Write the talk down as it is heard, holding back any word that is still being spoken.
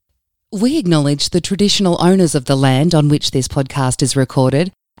We acknowledge the traditional owners of the land on which this podcast is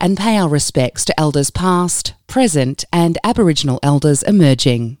recorded and pay our respects to elders past, present and Aboriginal elders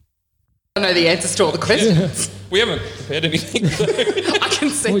emerging. I know the answers to all the questions. Yeah. We haven't prepared anything. So. I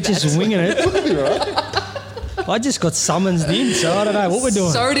can see We're that. just winging it. I just got summonsed in, so I don't know what we're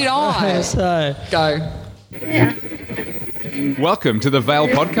doing. So did I. So Go. Welcome to the Vale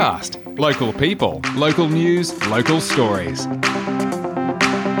Podcast. Local people, local news, local stories.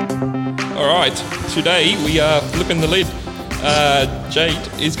 All right, today we are flipping the lid. Jade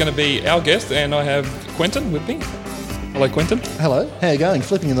is going to be our guest, and I have Quentin with me. Hello, Quentin. Hello. How you going?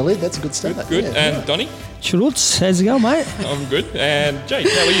 Flipping in the lid. That's a good start. Good. Yeah, and right. Donny. Charlootz, how's it going, mate? I'm good. And Jade,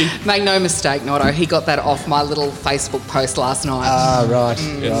 how are you? Make no mistake, Norto, he got that off my little Facebook post last night. Ah, right.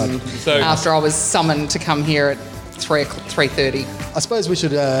 Yes. Right. So After I was summoned to come here at 3:30. I suppose we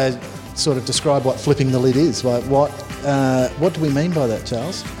should sort of describe what flipping the lid is. Like, what do we mean by that,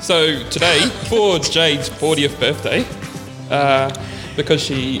 Charles? So today, for Jade's 40th birthday, because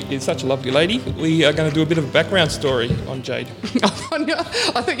she is such a lovely lady, we are going to do a bit of a background story on Jade. I thought you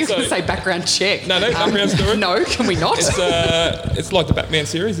were going to say background check. No, background story. No, can we not? It's like the Batman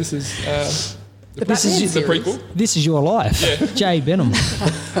series. This is the prequel. This is your life. Yeah. Jay Benham.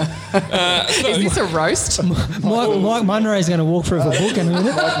 Is this a roast? Mike Munro's going to walk through the book in a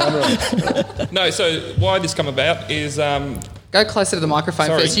minute. No, so why this come about is... Go closer to the microphone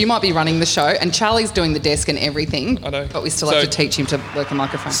Sorry. first. You might be running the show, and Charlie's doing the desk and everything. I know. But we still have to teach him to work the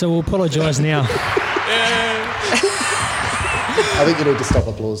microphone. So we'll apologise now. I think you need to stop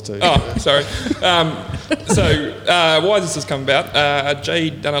applause too. Oh, sorry. Why this has come about,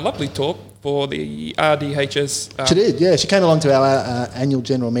 Jade done a lovely talk for the RDHS. She did, yeah. She came along to our annual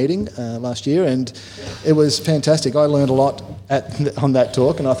general meeting last year, and it was fantastic. I learned a lot on that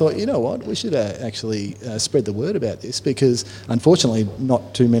talk, and I thought, you know what, we should actually spread the word about this, because unfortunately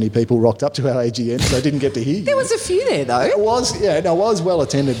not too many people rocked up to our AGM, so I didn't get to hear you. There was a few there, though. It was, yeah, no, I was well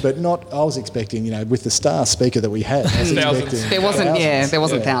attended, but not. I was expecting, with the star speaker that we had. I was Thousands. expecting There wasn't, thousands. there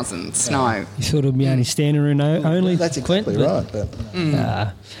wasn't thousands, no. You thought it'd be only standing room only. That's exactly right. But,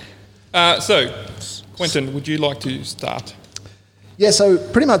 So, Quentin, would you like to start? yeah, so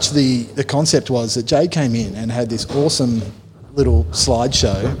pretty much the concept was that Jade came in and had this awesome little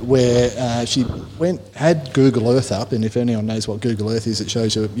slideshow where she had Google Earth up, and if anyone knows what Google Earth is, it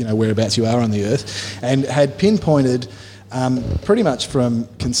shows you, whereabouts you are on the Earth, and had pinpointed pretty much from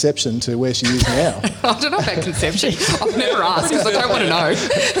conception to where she is now. I don't know about conception. I've never asked because I don't want to know.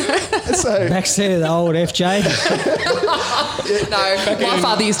 So Backseat of the old FJ. No, my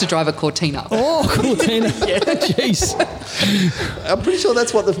father used to drive a Cortina. Oh, Cortina. Jeez. I'm pretty sure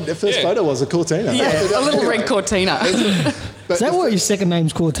that's what the first photo was, a Cortina. Yeah, a little red Cortina. Is that what your second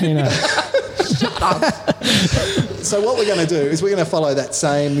name's Cortina? Shut up. So what we're going to do is we're going to follow that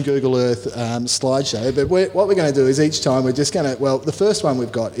same Google Earth slideshow, but what we're going to do is each time we're just going to, the first one we've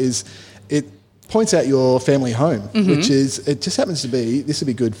got is it points out your family home, which is, it just happens to be, this would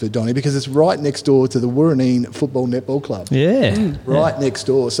be good for Donny because it's right next door to the Wooreeneen Football Netball Club. Yeah. Right next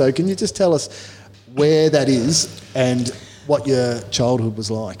door. So can you just tell us where that is and what your childhood was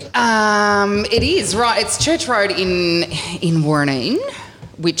like? It is, right. It's Church Road in Wooreeneen,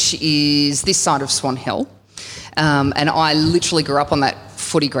 which is this side of Swan Hill. And I literally grew up on that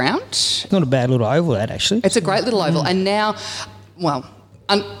footy ground. Not a bad little oval, that, actually. It's a great little oval. And now,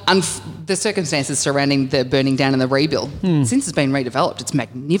 the circumstances surrounding the burning down and the rebuild, since it's been redeveloped, it's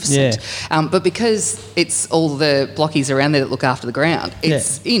magnificent. Yeah. But because it's all the blockies around there that look after the ground,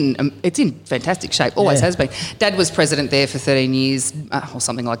 it's in fantastic shape, always has been. Dad was president there for 13 years or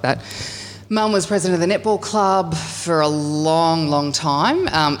something like that. Mum was president of the netball club for a long, long time.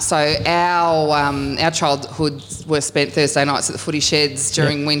 So our childhood were spent Thursday nights at the footy sheds,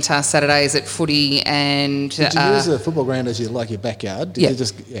 during winter, Saturdays at footy, and Did you use the football ground as your backyard? Did you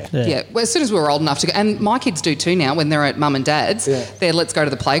just, yeah. Well, as soon as we were old enough to go, and my kids do too now when they're at mum and dad's, they're let's go to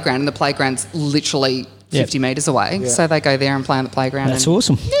the playground, and the playground's literally 50 metres away. So they go there and play on the playground. That's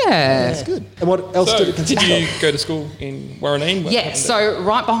awesome. Yeah. That's good. And what else did it consist Did you of? go to school in Wooreeneen? Yeah, so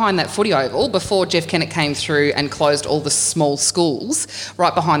right behind that footy oval, before Jeff Kennett came through and closed all the small schools,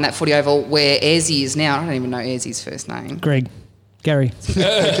 right behind that footy oval where Ayresy is now, I don't even know Ayrsy's first name. Gary. Gary.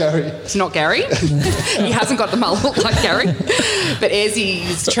 It's not Gary. He hasn't got the mullet like Gary. But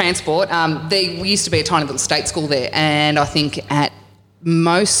Ayrsy's transport, there used to be a tiny little state school there, and I think at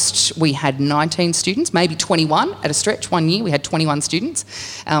most we had 19 students, maybe 21 at a stretch. One year we had 21 students.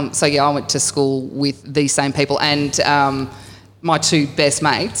 I went to school with these same people, and my two best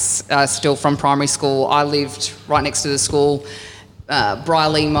mates are still from primary school. I lived right next to the school.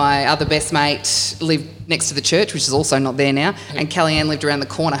 Briley, my other best mate, lived next to the church, which is also not there now. And Kellyanne lived around the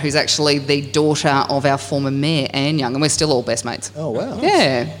corner, who's actually the daughter of our former mayor, Anne Young, and we're still all best mates. Oh, wow.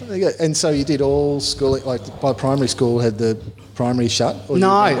 Yeah. There you go. And so you did all schooling, like by primary school, had the primary shut? Or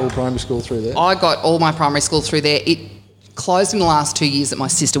No. You did all primary school through there? I got all my primary school through there. It closed in the last 2 years that my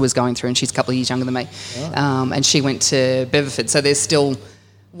sister was going through, and she's a couple of years younger than me. And she went to Beverford. So there's still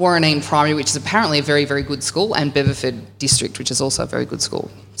Warranine Primary, which is apparently a very, very good school, and Beverford District, which is also a very good school.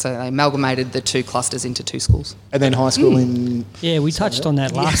 So they amalgamated the two clusters into two schools. And then high school in... Yeah, we touched on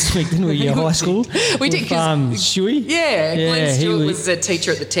that last week, didn't we? Your high school. We did, with, Stewie. Yeah, Glenn Stewart was a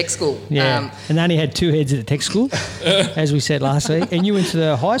teacher at the tech school. Yeah, and they only had two heads at the tech school, as we said last week. And you went to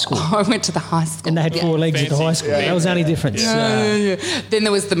the high school. I went to the high school. And they had four legs at the high school. Yeah. That was the only difference. Then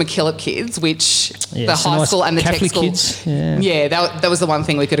there was the MacKillop kids, which the some high nice school and the Catholic tech school. kids. Yeah. That was the one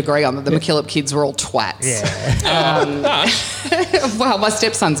thing we could agree on, that the MacKillop kids were all twats. Well, my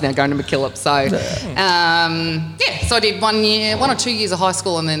stepson's now going to MacKillop. So, so I did 1 or 2 years of high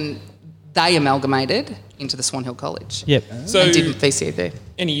school, and then they amalgamated into the Swan Hill College. Yep. So and did VCA there.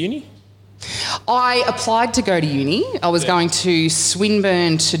 any uni? I applied to go to uni. I was going to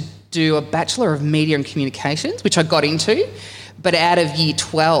Swinburne to do a Bachelor of Media and Communications, which I got into, but out of year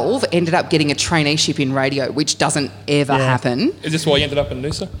 12 ended up getting a traineeship in radio, which doesn't ever happen. Is this why you ended up in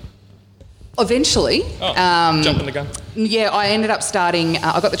Noosa? Eventually. Jumping the gun. Yeah, I ended up starting,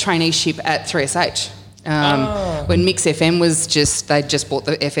 I got the traineeship at 3SH. When Mix FM they'd just bought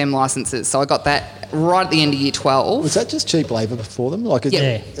the FM licences. So I got that right at the end of year 12. Was that just cheap labour for them? Like,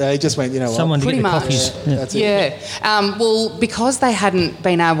 they just went, you know what? Someone to Pretty get the much. coffees. That's it. Yeah. Well, because they hadn't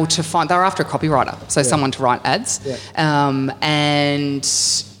been able to find, they were after a copywriter, so someone to write ads. Yeah. And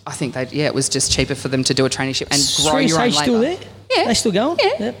I think it was just cheaper for them to do a traineeship and grow your own labour. still there? Yeah. They still going?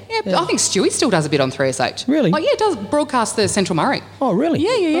 Yeah. I think Stewie still does a bit on 3SH. Really? Like, yeah, does broadcast the Central Murray. Oh, really?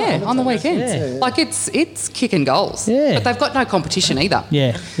 Yeah, on the weekends. Yeah. Like, it's kicking goals. Yeah. But they've got no competition either.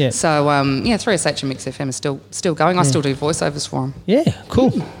 Yeah. So, 3SH and Mix FM are still going. I still do voiceovers for them. Yeah,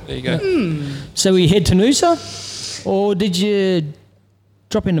 cool. There you go. So we head to Noosa, or did you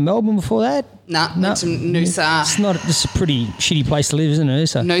drop into Melbourne before that? Nah, went to Noosa. It's a pretty shitty place to live, isn't it,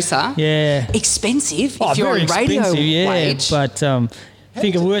 Noosa? Noosa? Yeah. Expensive if you're very on radio expensive, wage. But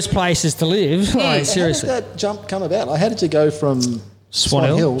think of worse places to live. Like, seriously. How did that jump come about? Like, how did you go from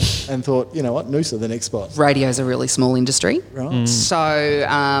Swan Hill and thought, you know what, Noosa, the next spot? Radio's a really small industry. Right. So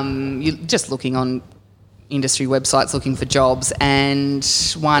you're just looking on industry websites looking for jobs, and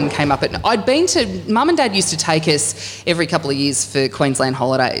one came up I'd been to, Mum and Dad used to take us every couple of years for Queensland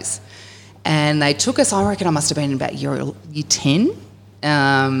holidays, and they took us, I reckon I must have been about year 10. We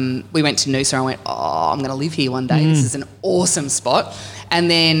went to Noosa and I went, I'm going to live here one day. This is an awesome spot. And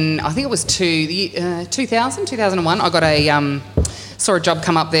then I think it was 2001, I got saw a job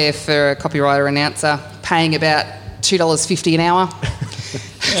come up there for a copywriter announcer, paying about $2.50 an hour.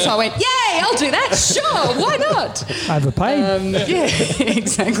 So I went, yay, I'll do that, sure, why not? Overpaid. Yeah,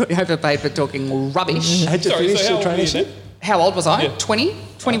 exactly, overpaid for talking rubbish. Had you finished how your old were you traineeship? then? How old was I? Yeah. 20,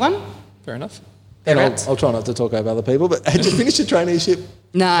 21? Fair enough. And Thereabouts. I'll try not to talk over other people, but had you finished your traineeship?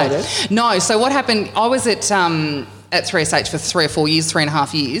 by then? No. So what happened, I was at 3SH for 3 or 4 years,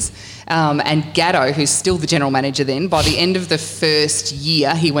 3.5 years, and Gatto, who's still the general manager then, by the end of the first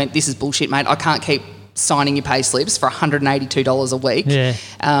year, he went, this is bullshit, mate, I can't keep signing your pay slips for $182 a week. Yeah.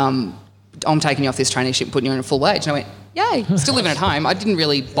 I'm taking you off this traineeship and putting you on a full wage. And I went, yay, still living at home. It didn't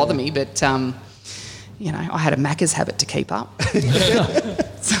really bother me, but, I had a Macca's habit to keep up.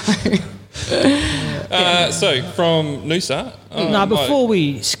 So from Noosa... No, before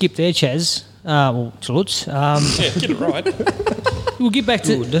we skip there, Chaz, Charlootz, get it right. we'll go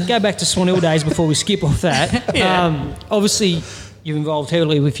back to Swan Hill days before we skip off that. Obviously, you're involved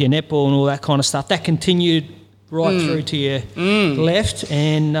heavily with your netball and all that kind of stuff. That continued right through to your left,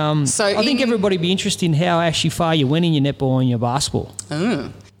 and So I think everybody would be interested in how actually far you went in your netball and your basketball.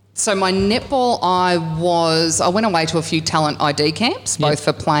 So my netball, I went away to a few talent ID camps, both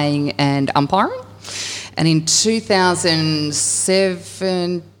for playing and umpiring. And in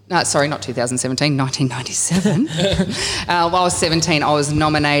 1997, I was 17, I was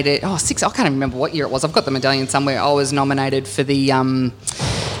nominated, I can't even remember what year it was. I've got the medallion somewhere. I was nominated for the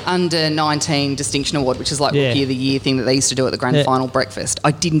Under 19 Distinction Award, which is like Rookie of the Year thing that they used to do at the grand final breakfast.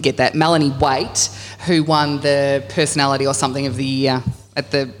 I didn't get that. Melanie Waite, who won the personality or something of the year at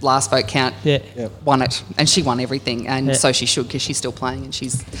the last vote count, won it, and she won everything, and so she should, because she's still playing and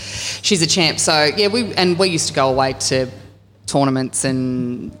she's a champ. So we used to go away to tournaments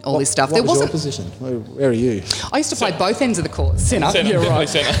and all this stuff. What was your position? Where are you? I used to play both ends of the court. Centre. Centre, You're right.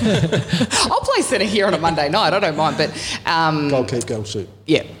 centre. I'll play centre here on a Monday night. I don't mind. But Goal keep, goal shoot.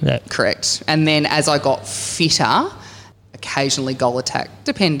 yeah, Yeah. correct. And then as I got fitter, occasionally goal attack,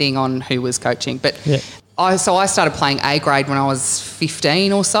 depending on who was coaching. But Yeah. I started playing A grade when I was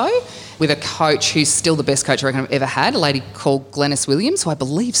 15 or so, with a coach who's still the best coach I reckon I've ever had, a lady called Glenys Williams, who I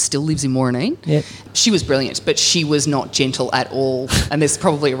believe still lives in Warraneen. Yep. She was brilliant, but she was not gentle at all. And there's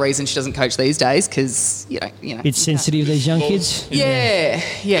probably a reason she doesn't coach these days, because, you know. Bit sensitive, these young kids. Yeah.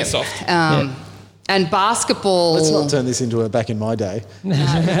 Soft. And basketball... Let's not turn this into a back in my day. No,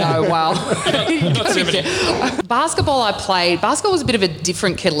 well... Basketball was a bit of a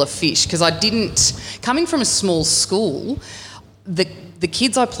different kettle of fish, because coming from a small school, the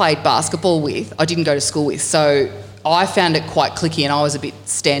kids I played basketball with, I didn't go to school with, so I found it quite cliquey and I was a bit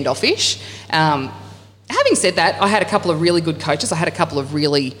standoffish. Having said that, I had a couple of really good coaches. I had a couple of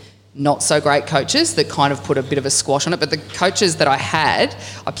really not so great coaches that kind of put a bit of a squash on it, but the coaches that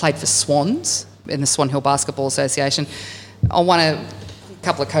I played for Swans in the Swan Hill Basketball Association. I won a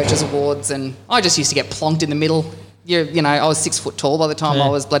couple of coaches awards, and I just used to get plonked in the middle. You know, I was 6 foot tall by the time I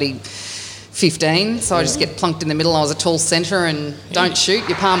was bloody 15, so I just get plunked in the middle. I was a tall centre, and don't shoot,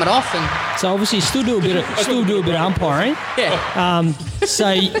 you palm it off. And So obviously you still do a bit of umpiring. yeah.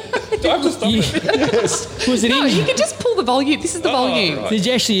 So Do I have to stop it? was it No, you can just pull the volume. This is the volume. right. Did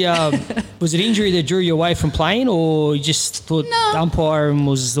you actually was it injury that drew you away from playing, or you just thought umpiring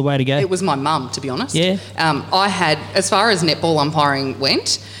was the way to go? It was my mum, to be honest. Yeah. I had, as far as netball umpiring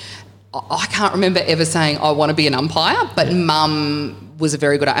went, I can't remember ever saying I want to be an umpire, but mum was a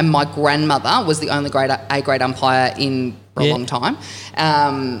very good, and my grandmother was the only A grade umpire for a long time.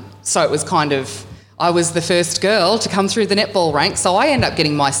 So it was kind of, I was the first girl to come through the netball ranks, so I ended up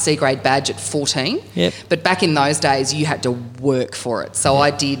getting my C grade badge at 14. Yep. But back in those days, you had to work for it. So I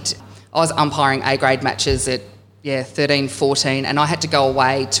was umpiring A grade matches at 13, 14, and I had to go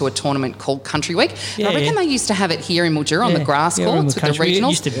away to a tournament called Country Week. Yeah, I reckon they used to have it here in Mildura on the grass courts with the It regionals.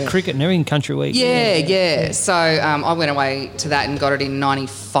 used to be cricket and everything, Country Week. Yeah. So I went away to that and got it in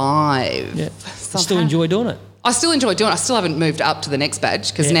 95. Yeah. So Still enjoy doing it. I still enjoy doing it. I still haven't moved up to the next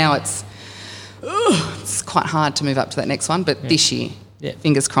badge, because now it's quite hard to move up to that next one. But this year,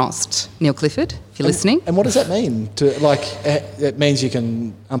 fingers crossed. Neil Clifford, if you're listening. And what does that mean? It means you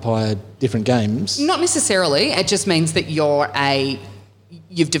can umpire different games? Not necessarily. It just means that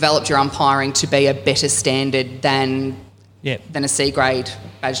you've developed your umpiring to be a better standard than a C grade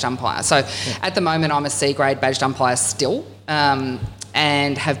badged umpire. So at the moment, I'm a C grade badged umpire still.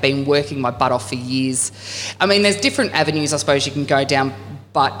 And have been working my butt off for years. I mean, there's different avenues I suppose you can go down,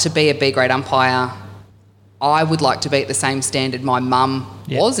 but to be a B grade umpire, I would like to be at the same standard my mum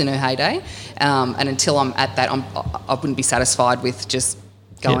was in her heyday. And until I'm at that, I wouldn't be satisfied with just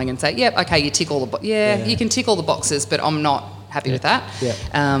going and say, okay, you tick all the you can tick all the boxes, but I'm not happy with that.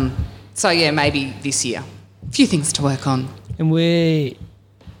 So maybe this year. A few things to work on. And where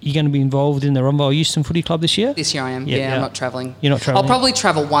you're going to be involved in the Romville Euston Footy Club this year? This year I am, Yeah. I'm not travelling. You're not travelling? I'll probably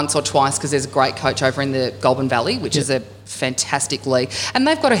travel once or twice, because there's a great coach over in the Goulburn Valley, which is a fantastic league. And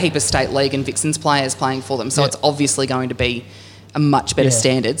they've got a heap of state league and Vixens players playing for them, so it's obviously going to be a much better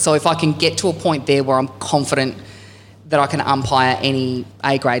standard. So if I can get to a point there where I'm confident that I can umpire any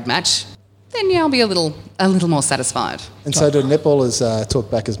A-grade match, then I'll be a little more satisfied. And so do netballers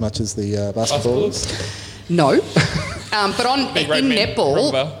talk back as much as the basketballers? No. But in men,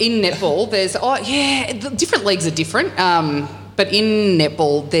 netball, there's the different leagues are different. But in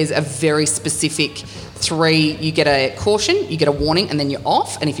netball, there's a very specific 3. You get a caution, you get a warning, and then you're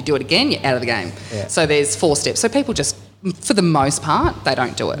off. And if you do it again, you're out of the game. Yeah. So there's 4 steps. So people just, for the most part, they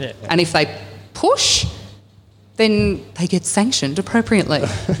don't do it. Yeah. And if they push, then they get sanctioned appropriately.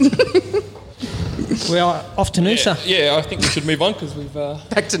 We're off to Noosa. Yeah, I think we should move on, because we've...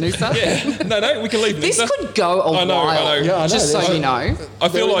 Back to Noosa? Yeah. No, we can leave Noosa. This could go a while. I know. Yeah, I know. Just so you know. I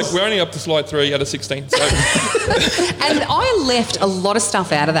feel like we're only up to slide 3 out of 16. So. And I left a lot of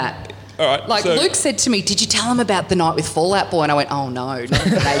stuff out of that. All right. Like Luke said to me, did you tell him about the night with Fallout Boy? And I went, oh no, not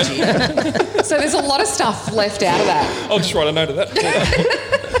the AGM. So there's a lot of stuff left out of that. I'll just write a note of that.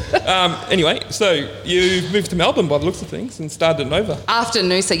 Anyway, so you moved to Melbourne by the looks of things and started at Nova. After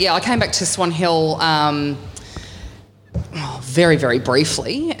Noosa, I came back to Swan Hill very, very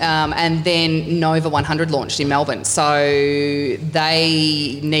briefly, and then Nova 100 launched in Melbourne. So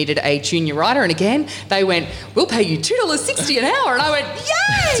they needed a junior rider, and again, they went, we'll pay you $2.60 an hour. And I went,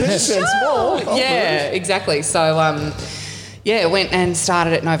 yay! 10 cents more. Yeah, exactly. So, went and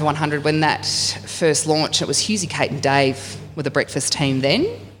started at Nova 100 when that first launched. It was Husey, Kate and Dave with the breakfast team then.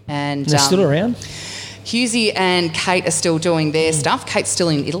 And they're still around? Hughesy and Kate are still doing their stuff. Kate's still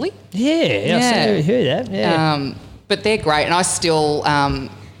in Italy. I heard that. Yeah. But they're great, and I still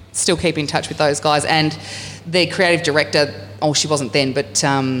keep in touch with those guys. And their creative director, she wasn't then, but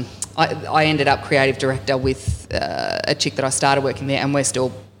I ended up creative director with a chick that I started working there, and we're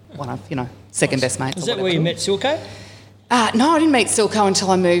still one of, second best mates. Is that where you met Silko? No, I didn't meet Silko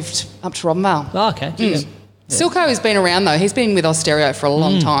until I moved up to Robinvale. Oh, okay. Yeah. Silko has been around though. He's been with Austereo for a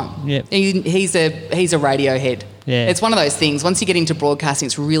long time. Yeah. He's a radio head. Yeah. It's one of those things. Once you get into broadcasting,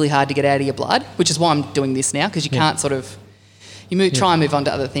 it's really hard to get out of your blood, which is why I'm doing this now, because you can't sort of try and move on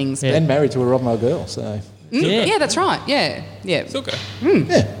to other things. And married to a Robinvale girl, so yeah, that's right. Yeah. Silko.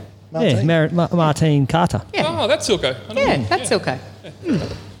 yeah. Martine. Yeah, Martine Carter. Yeah. Oh, that's Silko. I know him. That's okay.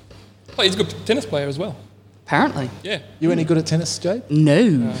 Oh, he's a good tennis player as well. Apparently. Yeah. You any good at tennis, Jade?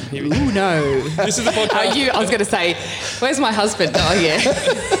 No. Here we go. Ooh, no. This is the podcast. I was going to say, where's my husband? Oh, yeah.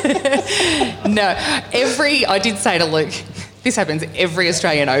 No. I did say to Luke, this happens every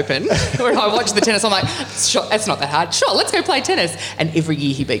Australian Open, where I watch the tennis, I'm like, sure, that's not that hard. Sure, let's go play tennis. And every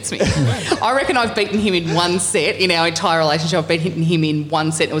year he beats me. I reckon I've beaten him in one set in our entire relationship. I've beaten him in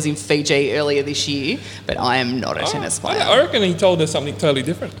one set. It was in Fiji earlier this year, but I am not a tennis player. I reckon he told us something totally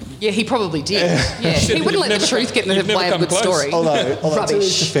different. Yeah, he probably did. Yeah. He wouldn't let the truth get in the way of a good story. Although to his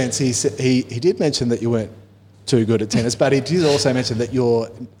Rubbish. defence, he did mention that you weren't too good at tennis, but he did also mention that your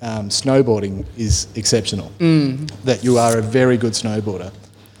snowboarding is exceptional, that you are a very good snowboarder.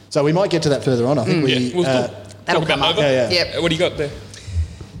 So we might get to that further on. I think We'll That'll talk come about up. Nova. Yeah. Yep. What do you got there?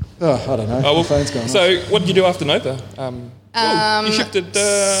 Oh, I don't know. The phone's going off. So what did you do after Nova? You shifted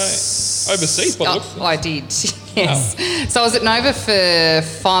overseas, by the looks. I did, yes. So I was at Nova for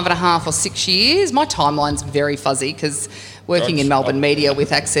 5.5 or 6 years. My timeline's very fuzzy because working in Melbourne media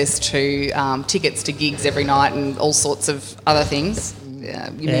with access to tickets to gigs every night and all sorts of other things,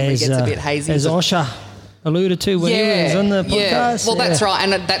 your memory gets a bit hazy. As Osher alluded to when he was on the podcast. Yeah. Well, that's right,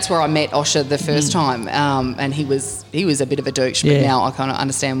 and that's where I met Osher the first time, and he was a bit of a douche, but now I kind of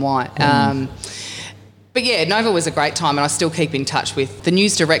understand why. But yeah, Nova was a great time, and I still keep in touch with the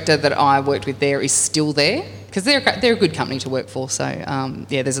news director that I worked with there is still there because they're a good company to work for. So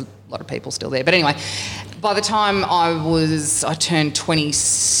there's a lot of people still there. But anyway, by the time I turned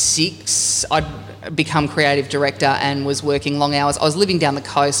 26, I'd become creative director and was working long hours. I was living down the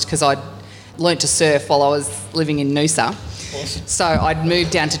coast because I'd learnt to surf while I was living in Noosa. Awesome. So I'd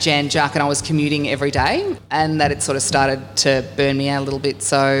moved down to Jan Juc and I was commuting every day, and that had sort of started to burn me out a little bit.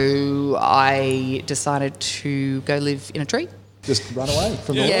 So I decided to go live in a tree. Just run away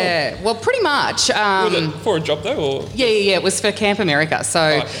from the world. Yeah, well, pretty much. Was it for a job though, or? Yeah. It was for Camp America.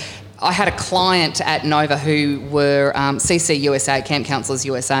 So I had a client at Nova who were CC USA, Camp Counsellors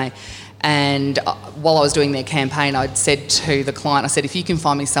USA. And while I was doing their campaign, I'd said to the client, I said, if you can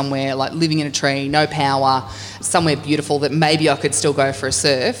find me somewhere like living in a tree, no power, somewhere beautiful that maybe I could still go for a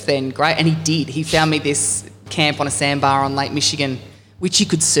surf, then great. And he did. He found me this camp on a sandbar on Lake Michigan, which you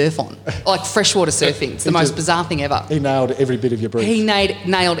could surf on, like freshwater surfing. It's the most bizarre thing ever. He nailed every bit of your brief. He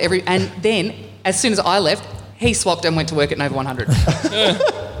nailed every... And then, as soon as I left, he swapped and went to work at Nova 100.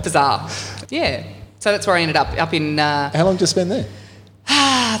 Bizarre. Yeah. So that's where I ended up in... How long did you spend there?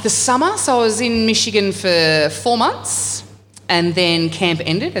 The summer. So I was in Michigan for 4 months, and then camp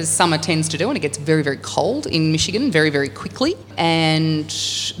ended, as summer tends to do, and it gets very, very cold in Michigan very, very quickly. And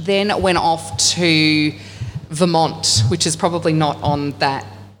then I went off to Vermont, which is probably not on that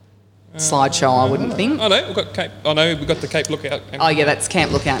slideshow, I wouldn't think. Oh no, we've got Cape. Oh no, we've got the Cape Lookout. Oh yeah, that's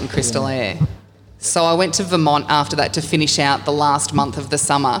Camp Lookout in Crystal Air. So I went to Vermont after that to finish out the last month of the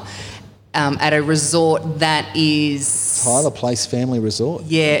summer. At a resort that is... Tyler Place Family Resort.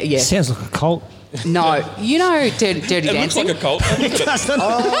 Yeah. Sounds like a cult. No, you know Dirty It looks Dancing? like a cult. Oh,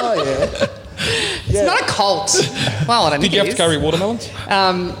 yeah. It's not a cult. Well, I don't think Did you it have to is. carry watermelons?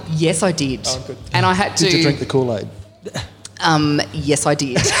 Yes, I did. Oh, good. And I had to... Did you drink the Kool-Aid? Yes, I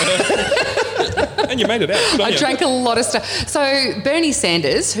did. And you made it out. Good on I you. drank a lot of stuff. So Bernie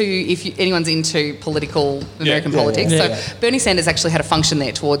Sanders, who, if anyone's into American politics, Yeah. so Bernie Sanders actually had a function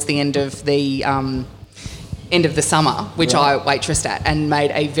there towards the end of the summer, which I waitressed at, and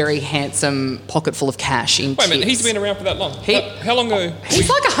made a very handsome pocket full of cash in Wait a minute, tips. he's been around for that long. He- How long ago? He's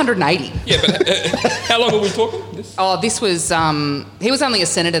like 180. Yeah, but how long are we talking? This was he was only a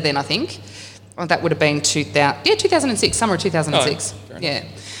senator then, I think. Oh, that would have been 2006, summer of 2006. Oh, yeah.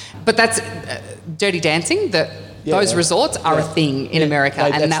 But that's Dirty Dancing. Those resorts are a thing in America,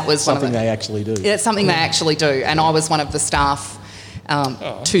 and that was one of something them. they actually do. It's something they actually do, and I was one of the staff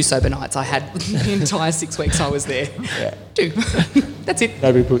 2 sober nights I had the entire 6 weeks I was there. Yeah. 2. That's it.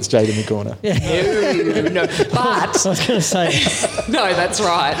 Nobody puts Jade in the corner. No. But I was going to say. no, that's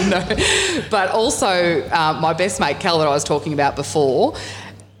right. No, but also my best mate Cal that I was talking about before.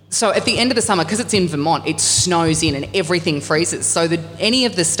 So at the end of the summer, because it's in Vermont, it snows in and everything freezes. So any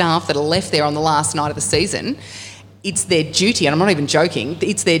of the staff that are left there on the last night of the season, it's their duty, and I'm not even joking,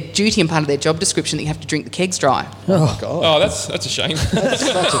 it's their duty and part of their job description that you have to drink the kegs dry. Oh, God. Oh, that's a shame.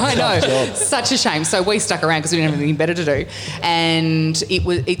 I know, such a shame. So we stuck around because we didn't have anything better to do, and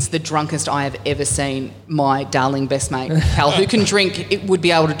it's the drunkest I have ever seen my darling best mate Cal, who can drink. It would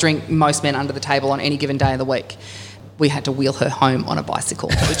be able to drink most men under the table on any given day of the week. We had to wheel her home on a bicycle,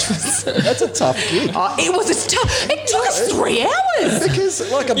 which was... That's a tough gig. It took us 3 hours.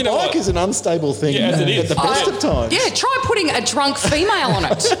 Because, like, a bike is an unstable thing as it is. at the best of times. Yeah, try putting a drunk female on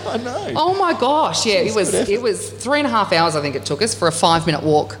it. I know. Oh, my gosh. Yeah, it was 3.5 hours, I think it took us, for a 5-minute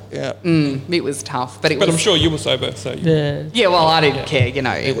walk. Yeah. It was tough. But I'm sure you were sober, so... Yeah, well, I didn't care. You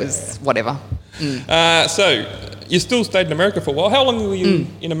know, it was whatever. So, you still stayed in America for a while. How long were you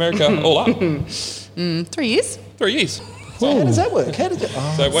in America all up? 3 years. 3 years. So how does that work? How did you...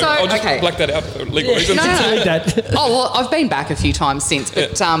 I'll just black that out for legal reasons. No. That. Oh, well, I've been back a few times since,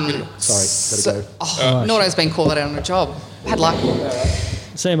 but... Sorry, gotta go. Norto's been called out on a job. Had luck.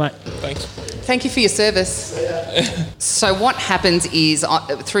 See you, mate. Thanks. Thank you for your service. So what happens is,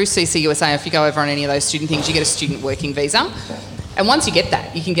 through CCUSA, if you go over on any of those student things, you get a student working visa. And once you get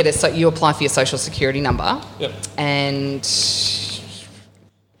that, you can get you apply for your social security number. Yep. And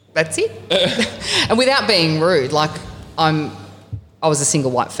that's it. And without being rude, like, I was a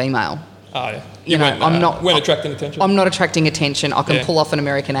single white female. Oh, yeah. You know, weren't attracting attention. I'm not attracting attention. I can pull off an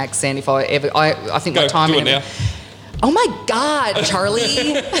American accent if I ever... I think my time... Do it now. Oh, my God, Charlie.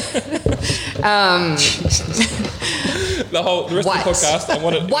 The rest of the podcast, I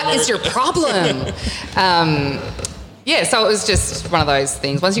wanted... What is your problem? Yeah, so it was just one of those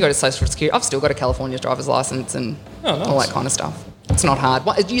things. Once you go to Social Security, I've still got a California driver's license and all that kind of stuff. It's not hard.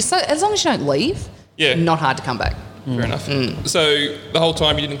 As long as you don't leave, not hard to come back. Fair enough. So the whole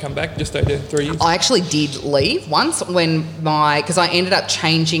time you didn't come back, just stayed there 3 years? I actually did leave once because I ended up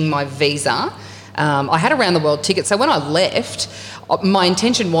changing my visa. I had a round the world ticket, so when I left, my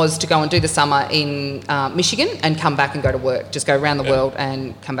intention was to go and do the summer in Michigan and come back and go to work. Just go around the world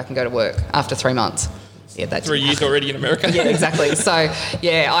and come back and go to work after 3 months. Yeah, that's 3 years already in America. Yeah, exactly. So,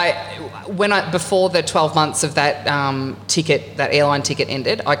 before the 12 months of that that airline ticket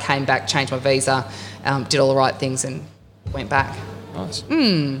ended, I came back, changed my visa, did all the right things, and went back. Nice.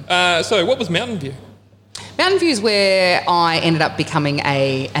 So, what was Mountain View? Mountain View is where I ended up becoming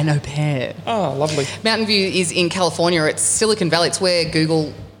an au pair. Oh, lovely. Mountain View is in California. It's Silicon Valley. It's where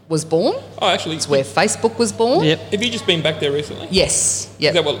Google was born. Oh, actually. It's where Facebook was born. Yep. Have you just been back there recently? Yes.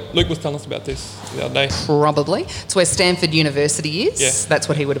 Yep. Is that what Luke was telling us about this the other day? Probably. It's where Stanford University is. Yeah. That's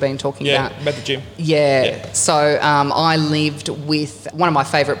what he would have been talking about. Yeah, about the gym. Yeah. So I lived with one of my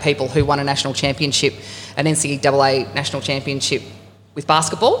favourite people who won a national championship, an NCAA national championship with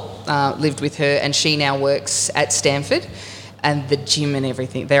basketball. Lived with her, and she now works at Stanford. And the gym and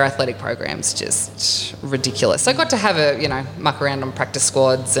everything, their athletic program's just ridiculous. So I got to have muck around on practice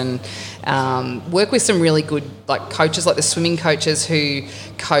squads and work with some really good coaches, like the swimming coaches who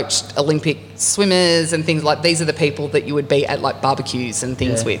coached Olympic swimmers and things like. These are the people that you would be at barbecues and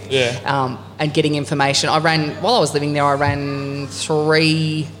things with. Yeah. And getting information. While I was living there, I ran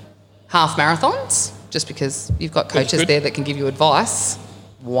 3 half marathons just because you've got coaches there that can give you advice.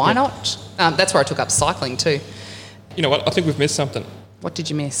 Why not? That's where I took up cycling too. You know what? I think we've missed something. What did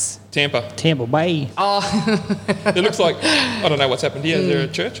you miss? Tampa Bay. Oh. It looks like, I don't know what's happened here. Is there a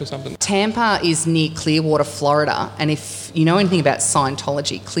church or something? Tampa is near Clearwater, Florida. And if you know anything about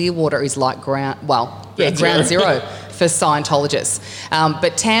Scientology, Clearwater is like ground zero for Scientologists.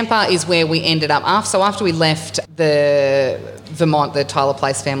 But Tampa is where we ended up. After we left the Vermont, the Tyler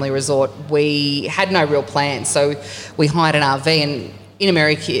Place Family Resort, we had no real plans. So we hired an RV, and in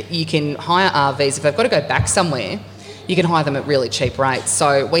America you can hire RVs. If they've got to go back somewhere, you can hire them at really cheap rates.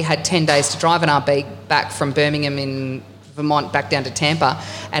 So we had 10 days to drive an RV back from Birmingham in Vermont back down to Tampa,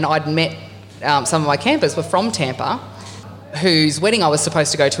 and I'd met some of my campers were from Tampa, whose wedding I was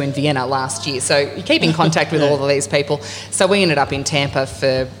supposed to go to in Vienna last year. So you keep in contact with all of these people. So we ended up in Tampa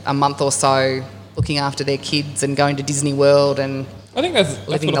for a month or so, looking after their kids and going to Disney World and I think that's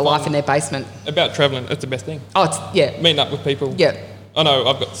living the life in their basement. About travelling, that's the best thing. Oh, meeting up with people. Yeah. I know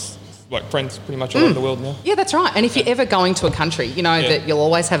I've got friends pretty much all over the world now. Yeah, that's right. And if you're ever going to a country, that you'll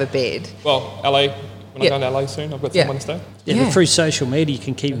always have a bed. Well, LA, when I go to LA soon, I've got someone to stay. Yeah, but through social media, you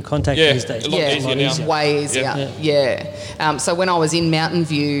can keep in contact these days. a lot easier now. It's way easier. So when I was in Mountain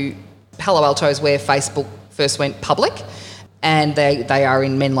View, Palo Alto is where Facebook first went public, and they are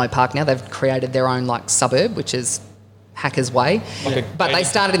in Menlo Park now. They've created their own like suburb, which is Hackers Way. But they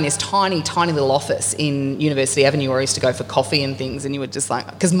started in this tiny, tiny little office in University Avenue where I used to go for coffee and things, and you were just like,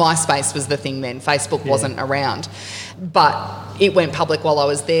 because MySpace was the thing then, Facebook wasn't around. But it went public while I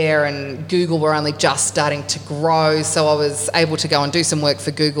was there, and Google were only just starting to grow, so I was able to go and do some work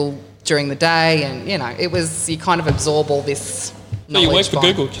for Google during the day, and, you know, it was, you kind of absorb all this knowledge. So you work for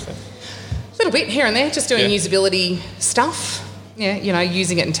Google, did you say? A little bit here and there, just doing usability stuff. Yeah, you know,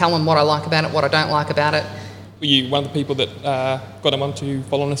 using it and telling what I like about it, what I don't like about it. Were you one of the people that got him onto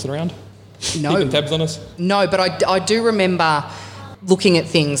following us around? No. Keeping tabs on us? No, but I do remember looking at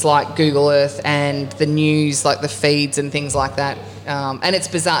things like Google Earth and the news, like the feeds and things like that. And it's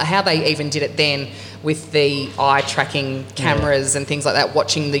bizarre how they even did it then with the eye tracking cameras and things like that,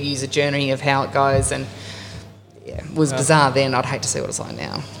 watching the user journey of how it goes. And it was bizarre then. I'd hate to see what it's like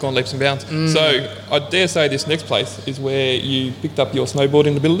now. It's gone leaps and bounds. So I dare say this next place is where you picked up your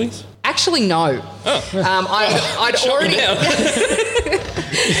snowboarding abilities? Actually, no. I'd already...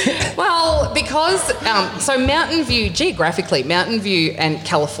 Well, because... so Mountain View, geographically, Mountain View and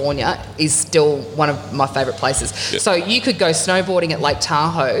California is still one of my favourite places. Yep. So you could go snowboarding at Lake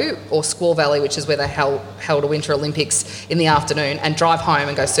Tahoe or Squaw Valley, which is where they held a Winter Olympics, in the afternoon, and drive home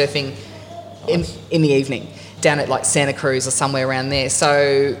and go surfing in the evening down at like Santa Cruz or somewhere around there.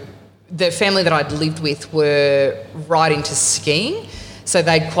 So the family that I'd lived with were right into skiing. So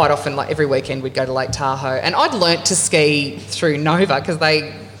they'd quite often, like every weekend, we'd go to Lake Tahoe. And I'd learnt to ski through Nova because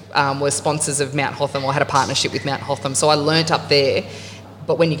they were sponsors of Mount Hotham, or had a partnership with Mount Hotham. So I learnt up there.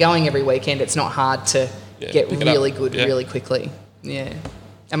 But when you're going every weekend, it's not hard to get really good really quickly. Yeah.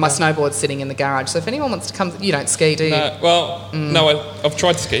 And my snowboard's sitting in the garage. So if anyone wants to come... You don't ski, do you? No, I've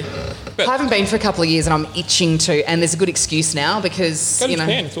tried to ski. But I haven't been for a couple of years and I'm itching to. And there's a good excuse now because, go to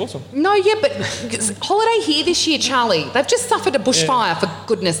Japan, it's awesome. No, but holiday here this year, Charlie. They've just suffered a bushfire, for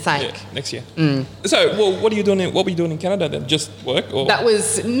goodness sake. Yeah, next year. So, what were you doing in Canada then? Just work? Or? That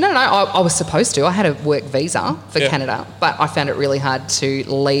was... No, I was supposed to. I had a work visa for Canada, but I found it really hard to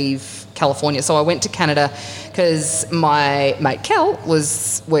leave California. So I went to Canada because my mate Kel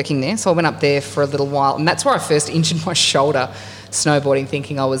was working there. So I went up there for a little while, and that's where I first injured my shoulder snowboarding,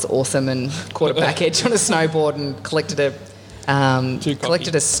 thinking I was awesome, and caught a back edge on a snowboard and collected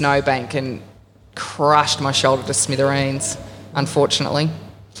a snowbank and crushed my shoulder to smithereens, unfortunately.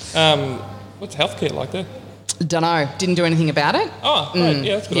 What's healthcare like there? Dunno, didn't do anything about it. Oh, right.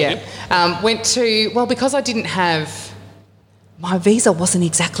 Yeah, that's a good idea. Because I didn't have... My visa wasn't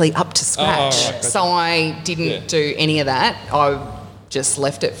exactly up to scratch, so I didn't do any of that. I just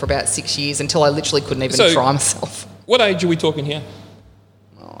left it for about 6 years until I literally couldn't even try myself. What age are we talking here?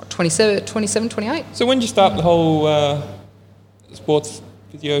 27, 28. So when did you start the whole sports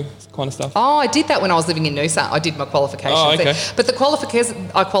physio kind of stuff? Oh, I did that when I was living in Noosa. I did my qualifications there. But the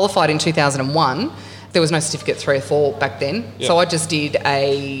qualifications, I qualified in 2001. There was no certificate 3 or 4 back then, so I just did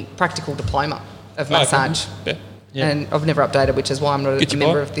a practical diploma of massage. Yeah. And I've never updated, which is why I'm not a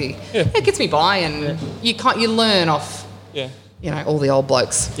member of the... Yeah, it gets me by, and you learn off, all the old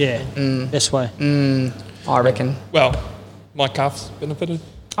blokes. Yeah, best way. I reckon. Well, my calf's benefited.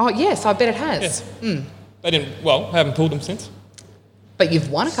 Oh, yes, I bet it has. Yeah. They didn't... Well, I haven't pulled them since. But you've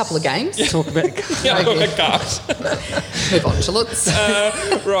won a couple of games. Talk about I've got calves. Move on, Charlootz.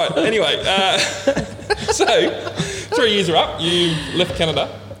 Right, anyway. So, 3 years are up. You left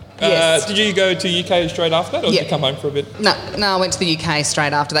Canada. Yes. Did you go to UK straight after that, or did you come home for a bit? No, I went to the UK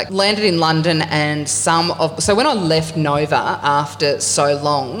straight after that. Landed in London, and so when I left Nova after so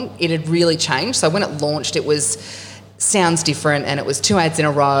long, it had really changed. So when it launched, it was sounds different, and it was 2 ads in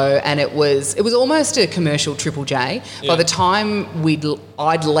a row, and it was almost a commercial Triple J. By the time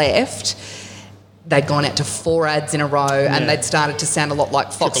I'd left, they'd gone out to 4 ads in a row, and they'd started to sound a lot like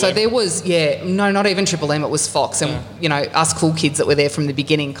Fox. Triple M. So there was, not even Triple M, it was Fox. And, us cool kids that were there from the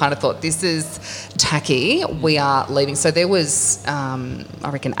beginning kind of thought, this is tacky, we are leaving. So there was, I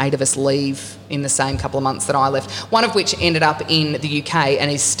reckon, 8 of us leave in the same couple of months that I left, one of which ended up in the UK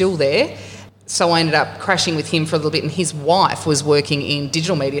and is still there. So I ended up crashing with him for a little bit, and his wife was working in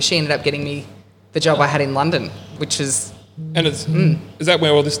digital media. She ended up getting me the job I had in London, which was... And is that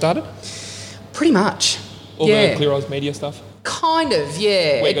where all this started? Pretty much. All the Clear Eyes Media stuff? Kind of,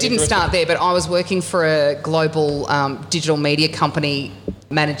 yeah. It didn't start there, but I was working for a global digital media company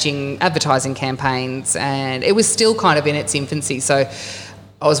managing advertising campaigns, and it was still kind of in its infancy. So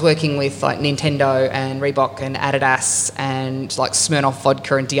I was working with like Nintendo and Reebok and Adidas and like Smirnoff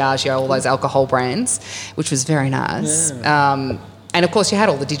vodka and Diageo, all those alcohol brands, which was very nice. Yeah. And of course you had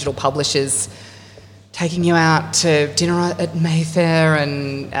all the digital publishers taking you out to dinner at Mayfair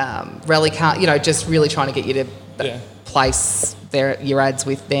and rally car, just really trying to get you to place your ads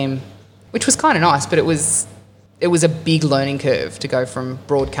with them, which was kind of nice, but it was a big learning curve to go from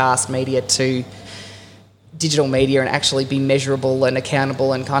broadcast media to digital media and actually be measurable and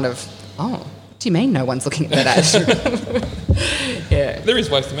accountable and kind of, what do you mean no one's looking at that ad? Yeah. There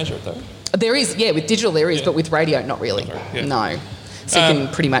is ways to measure it, though. There is, with digital there is, but with radio, not really. Yeah. No. So you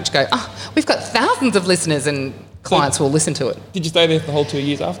can pretty much go, we've got thousands of listeners and clients will listen to it. Did you stay there for the whole 2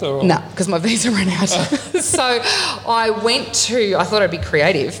 years after? Or? No, because my visa ran out. So I thought I'd be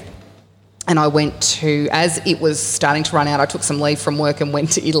creative. And I went to, as it was starting to run out, I took some leave from work and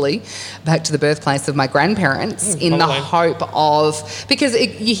went to Italy, back to the birthplace of my grandparents, in the hope of, because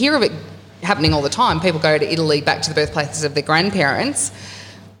you hear of it happening all the time. People go to Italy, back to the birthplaces of their grandparents,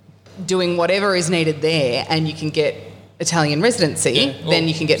 doing whatever is needed there, and you can get Italian residency. Then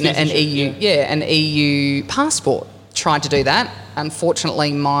you can get an EU passport. Tried to do that.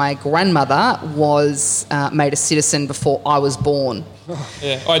 Unfortunately, my grandmother was made a citizen before I was born.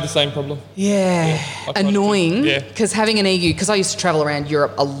 Yeah, I had the same problem. Yeah, annoying. Yeah, because having an EU, because I used to travel around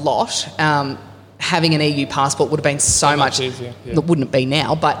Europe a lot. Having an EU passport would have been so much easier. Yeah. Wouldn't it be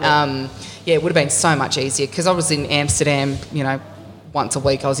now? But it would have been so much easier because I was in Amsterdam. Once a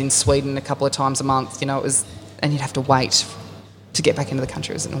week. I was in Sweden a couple of times a month. It was, and you'd have to wait to get back into the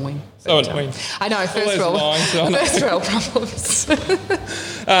country. It was annoying. So annoying. I know, first world problems.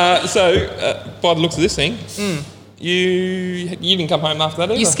 By the looks of this thing, you didn't come home after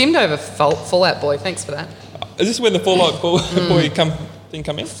that either? You skimmed over Fallout Boy, thanks for that. Is this when the Fallout Boy didn't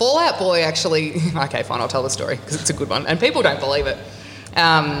come in? Fallout Boy actually... Okay, fine, I'll tell the story because it's a good one and people don't believe it.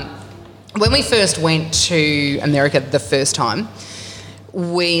 When we first went to America the first time,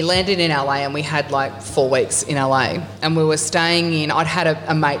 we landed in LA and we had like 4 weeks in LA and we were staying in, I'd had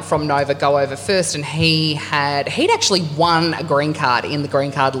a mate from Nova go over first and he'd actually won a green card in the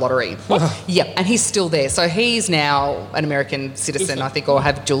green card lottery. What? Yep, and he's still there. So he's now an American citizen, I think, or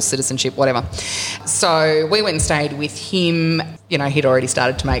have dual citizenship, whatever. So we went and stayed with him. He'd already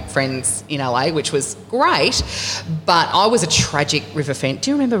started to make friends in LA, which was great, but I was a tragic River Phoenix.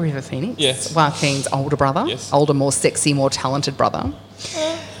 Do you remember River Phoenix? Yes. Joaquin's older brother. Yes. Older, more sexy, more talented brother.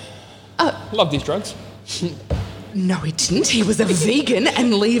 Loved his drugs. No, he didn't. He was a vegan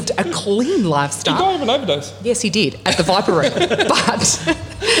and lived a clean lifestyle. He died of an overdose. Yes, he did, at the Viper Room.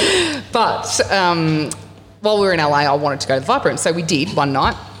 but while we were in LA, I wanted to go to the Viper Room, so we did one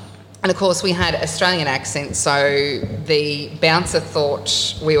night. And of course, we had Australian accents, so the bouncer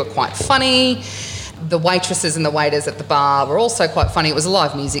thought we were quite funny. The waitresses and the waiters at the bar were also quite funny. It was a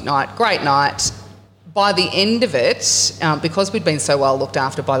live music night, great night. By the end of it, because we'd been so well looked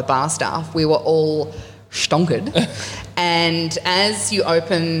after by the bar staff, we were all stonkered. And as they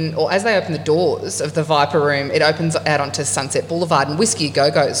open the doors of the Viper Room, it opens out onto Sunset Boulevard and Whiskey A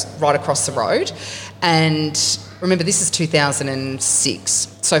Go-Go's right across the road. And remember, this is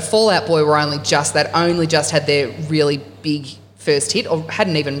 2006. So Fallout Boy were only just had their really big first hit, or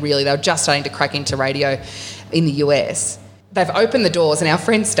hadn't even really, they were just starting to crack into radio in the US. They've opened the doors and our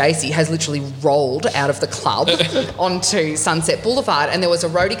friend Stacey has literally rolled out of the club onto Sunset Boulevard, and there was a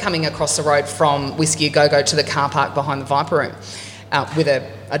roadie coming across the road from Whiskey A Go-Go to the car park behind the Viper Room with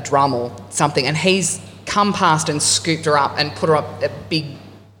a drum or something, and he's come past and scooped her up and put her up, a big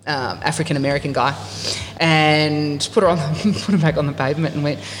African-American guy, and put her back on the pavement and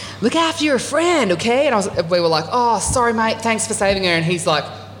went, "Look after your friend, okay?" And we were like, "Oh, sorry, mate, thanks for saving her." And he's like,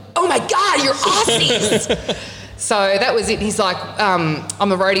 "Oh my God, you're Aussies!" So that was it. He's like,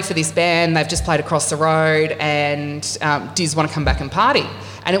 I'm a roadie for this band. They've just played across the road and do you want to come back and party?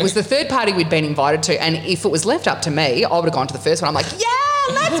 And it was the third party we'd been invited to. And if it was left up to me, I would have gone to the first one. I'm like, yeah,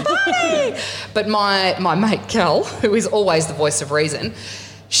 let's party. But my mate, Cal, who is always the voice of reason,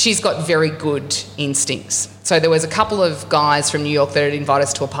 she's got very good instincts. So there was a couple of guys from New York that had invited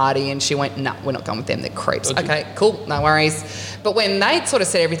us to a party and she went, no, we're not going with them. They're creeps. Okay, cool, no worries. But when they'd sort of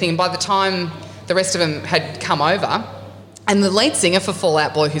said everything, and by the time the rest of them had come over, and the lead singer for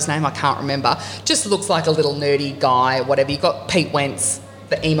Fallout Boy, whose name I can't remember, just looks like a little nerdy guy, whatever. You've got Pete Wentz,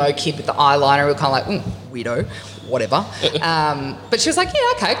 the emo kid with the eyeliner, who were kind of like, weirdo, whatever. But she was like,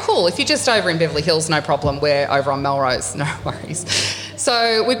 yeah, okay, cool. If you're just over in Beverly Hills, no problem. We're over on Melrose, no worries.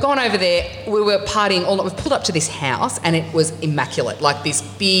 So we've gone over there. We were partying all night. We've pulled up to this house, and it was immaculate, like this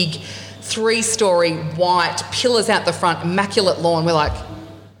big 3-story white pillars out the front, immaculate lawn. We're like,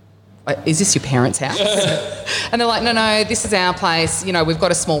 is this your parents' house? And they're like, no, this is our place. You know, we've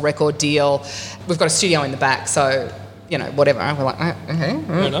got a small record deal. We've got a studio in the back, so, you know, whatever. And we're like, okay,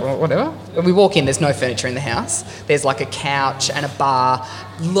 whatever. And we walk in, there's no furniture in the house. There's like a couch and a bar,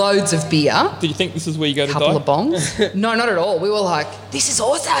 loads of beer. Do you think this is where you go to die? Couple of bongs. No, not at all. We were like, this is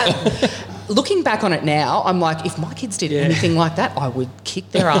awesome. Looking back on it now, I'm like, if my kids did anything like that, I would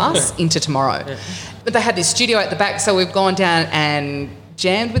kick their ass into tomorrow. But they had this studio at the back, so we've gone down and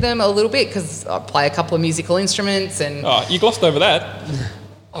jammed with them a little bit because I play a couple of musical instruments and... Oh, you glossed over that.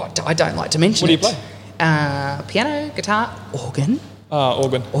 Oh, I don't like to mention it. What do you play? Piano, guitar, organ.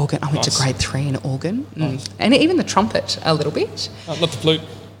 Organ. Organ. I went to grade 3 in organ. Nice. And even the trumpet a little bit. Not the flute.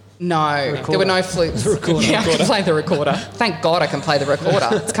 No, there were no flutes. The recorder. Yeah, I can play the recorder. Thank God I can play the recorder.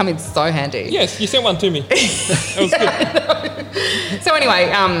 It's come in so handy. Yes, you sent one to me. That was good. So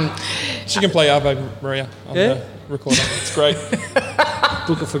anyway... she can play Ave Maria on the recorder. It's great.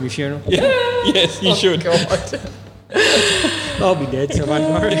 Book it for my funeral. Yeah. Yes, you should. God. I'll be dead, so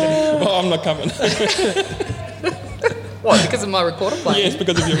don't worry. Well, I'm not coming. What, because of my recorder playing? Yes,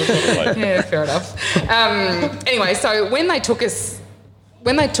 because of your recorder play. Yeah, fair enough. Anyway, so when they took us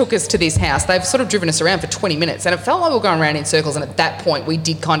to this house, they've sort of driven us around for 20 minutes and it felt like we were going around in circles, and at that point we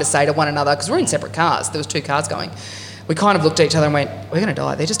did kind of say to one another, because we're in separate cars, there was 2 cars going, we kind of looked at each other and went, we're going to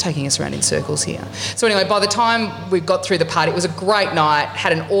die, they're just taking us around in circles here. So anyway, by the time we got through the party, it was a great night,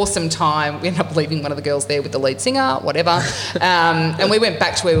 had an awesome time. We ended up leaving one of the girls there with the lead singer, whatever. And we went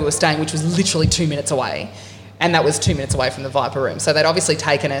back to where we were staying, which was literally 2 minutes away. And that was 2 minutes away from the Viper Room. So they'd obviously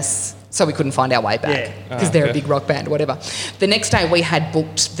taken us so we couldn't find our way back because they're a big rock band or whatever. The next day we had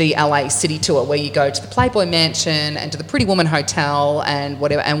booked the LA City Tour where you go to the Playboy Mansion and to the Pretty Woman Hotel and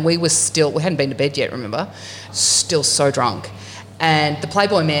whatever. And we hadn't been to bed yet, remember? Still so drunk. And the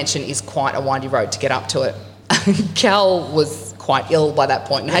Playboy Mansion is quite a windy road to get up to it. Cal was quite ill by that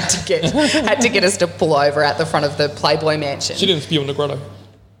point and had to get us to pull over at the front of the Playboy Mansion. She didn't spew in the grotto.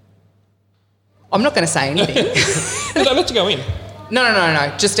 I'm not going to say anything. Did they let you go in?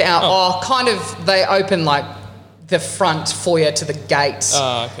 No. Just out. Kind of. They open like the front foyer to the gate.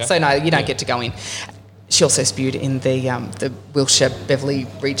 Okay. So no, you don't get to go in. She also spewed in the Wilshire Beverley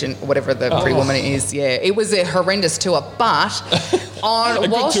region, or whatever the Pretty Woman is. Yeah, it was a horrendous tour, but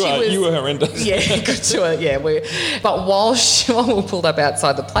while she was, you were horrendous. Yeah, good tour. Yeah, but while we were pulled up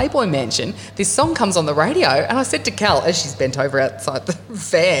outside the Playboy Mansion, this song comes on the radio, and I said to Cal as she's bent over outside the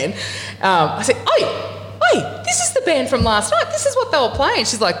van, I said, "Oi, this is the band from last night. This is what they were playing."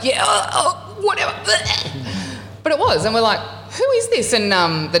 She's like, "Yeah, whatever." But it was, and we're like, who is this? And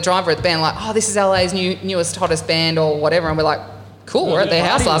the driver at the band like, oh, this is LA's newest, hottest band or whatever. And we're like, cool, we're at their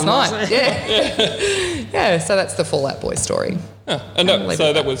house last night. Yeah. So that's the Fall Out Boy story. Yeah. And that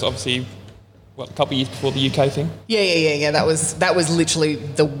was obviously, a couple of years before the UK thing? Yeah. That was literally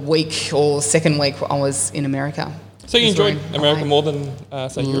the week or second week I was in America. So you enjoyed America more than,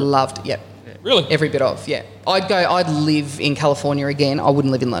 say, Europe? Loved, yeah. Really? Every bit of, yeah. I'd live in California again. I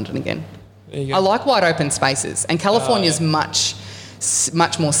wouldn't live in London again. I like wide open spaces, and California's much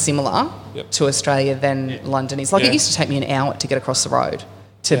more similar to Australia than London is. Like it used to take me an hour to get across the road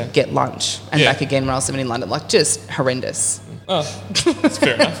to get lunch and back again when I was living in London. Like just horrendous. Oh, that's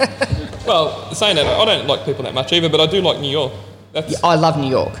fair enough. Well, saying that, I don't like people that much either, but I do like New York. I love New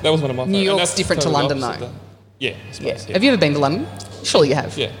York. That was one of my favourites. New York's different to London though. I suppose, Have you ever been to London? Surely you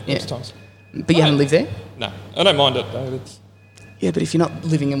have. Yeah, lots of times. But you haven't lived there? No, I don't mind it though. Yeah, but if you're not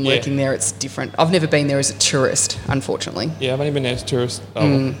living and working there, it's different. I've never been there as a tourist, unfortunately. Yeah, I've only been there as a tourist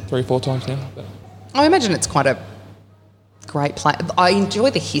 3 or 4 times now. But. I imagine it's quite a great place. I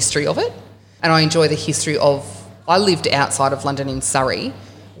enjoy the history of it, and I enjoy the history of... I lived outside of London in Surrey,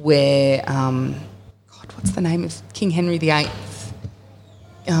 where... what's the name of King Henry VIII?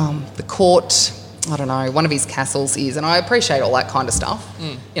 The court... I don't know, one of his castles is, and I appreciate all that kind of stuff.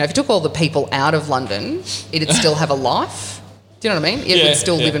 You know, if you took all the people out of London, it'd still have a life. Do you know what I mean? It would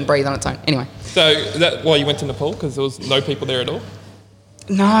still live and breathe on its own. Anyway. So is that why you went to Nepal? Because there was no people there at all?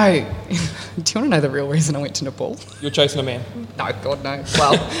 No. Do you want to know the real reason I went to Nepal? You were chasing a man? No, God, no.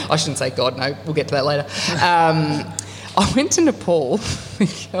 Well, I shouldn't say God, no. We'll get to that later. I went to Nepal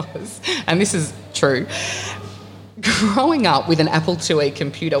because, and this is true, growing up with an Apple IIe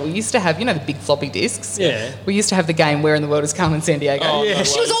computer, we used to have, you know, the big floppy disks? Yeah. We used to have the game Where in the World is Carmen Sandiego? Oh, yeah. No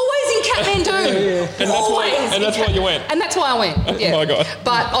She was always in Kathmandu. And that's why you went? And that's why I went, yeah. Oh, my God.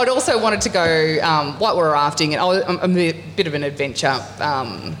 But I'd also wanted to go whitewater rafting, and I'm a bit of an adventure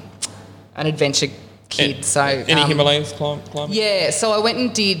kid. So any Himalayas climbing? Yeah, so I went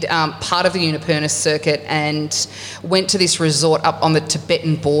and did part of the Annapurna circuit and went to this resort up on the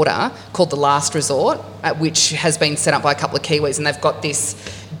Tibetan border called the Last Resort, which has been set up by a couple of Kiwis, and they've got this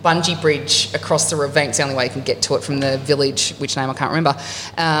bungee bridge across the ravine. It's the only way you can get to it from the village, which name I can't remember.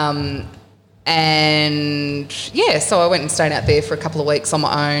 So I went and stayed out there for a couple of weeks on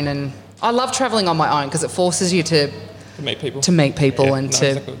my own, and I love travelling on my own because it forces you to meet people.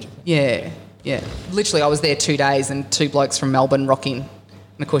 Literally, I was there 2 days and 2 blokes from Melbourne rocking.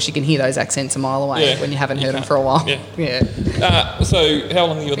 And of course, you can hear those accents a mile away when you haven't heard them for a while. So how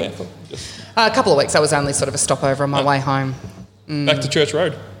long were you there for? A couple of weeks. That was only sort of a stopover on my way home. Back to Church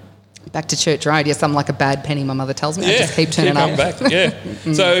Road. Back to Church Road. Yes, I'm like a bad penny, my mother tells me. I just keep turning up. Back.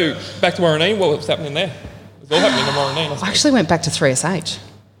 So back to Warraneen. What was happening there? It was all happening in Warraneen. I actually went back to 3SH.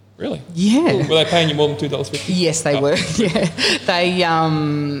 Really? Yeah. Were they paying you more than $2.50? Yes, they were. Yeah, they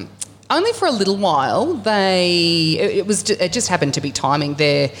only for a little while. It just happened to be timing.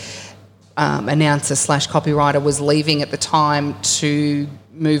 Their announcer / copywriter was leaving at the time to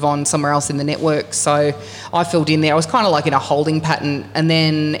move on somewhere else in the network, so I filled in there. I was kind of like in a holding pattern, and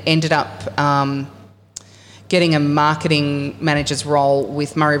then ended up getting a marketing manager's role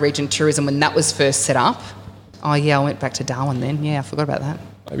with Murray Region Tourism when that was first set up. Oh yeah, I went back to Darwin then. Yeah, I forgot about that.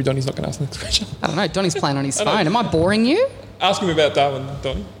 Maybe Donny's not going to ask the next question. I don't know. Donny's playing on his phone. Am I boring you? Ask him about Darwin,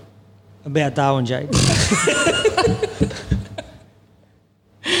 Donny. About Darwin, Jade.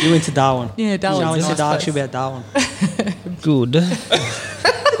 You went to Darwin. Yeah, Darwin's I a nice said to ask you place. about Darwin. Good.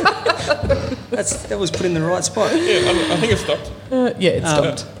 That was put in the right spot. Yeah, I think it stopped. It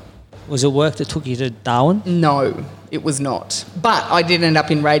stopped. Was it work that took you to Darwin? No, it was not. But I did end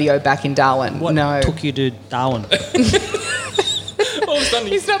up in radio back in Darwin. What no. took you to Darwin? All of a sudden,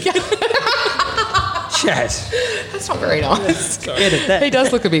 He's not. Chaz. That's not very nice. Edit that. He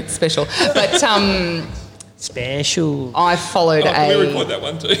does look a bit special. But Special. I followed can we record that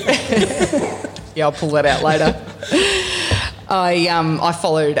one too? Yeah, I'll pull that out later. I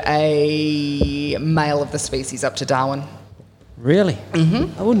followed a male of the species up to Darwin. Really?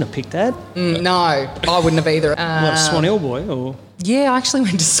 Mm-hmm. I wouldn't have picked that. No, I wouldn't have either. What, Swan Hill boy? Or Yeah, I actually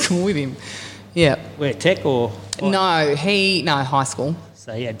went to school with him. Yeah. where, tech or what? No, high school.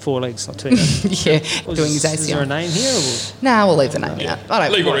 So he had 4 legs, not 2. Yeah, doing his Is there a ACL. name here? Or? No, we'll leave the name out. I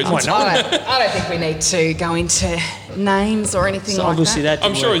don't. Legal reasons. I don't think we need to go into names or anything So like obviously that. that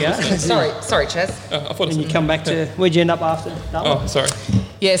I'm didn't sure work he's out. listening. Sorry, Chaz. I thought And you come back to... Where'd you end up after Darwin? Oh, sorry.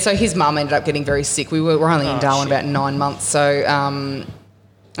 Yeah, so his mum ended up getting very sick. We were only in Darwin shit. about 9 months, so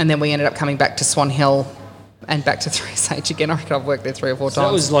and then we ended up coming back to Swan Hill and back to 3SH again. I reckon I've worked there 3 or 4 So times.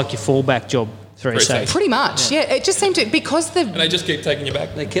 that was like your fallback job, 3SH. Pretty much, yeah. It just seemed to because And they just keep taking you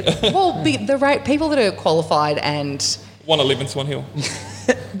back. They kept... people that are qualified and Want to live in Swan Hill.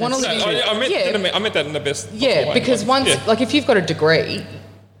 want to No, live I meant that in the best possible way. because once like if you've got a degree,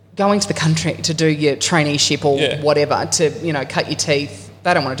 going to the country to do your traineeship or whatever to cut your teeth,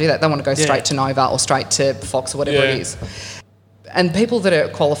 they don't want to do that. They want to go straight to Nova or straight to Fox or whatever it is. And people that are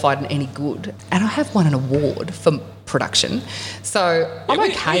qualified and any good, and I have won an award for production, so I'm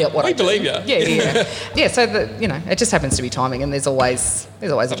okay at what I do. We believe you. Yeah. Yeah, so it just happens to be timing, and there's always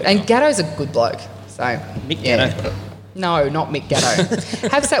and Gatto's a good bloke, so Mick Gatto. No, not Mick Gatto.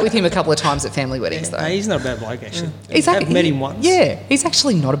 Have sat with him a couple of times at family weddings though. No, he's not a bad bloke, actually. Exactly. I've met him once. Yeah, he's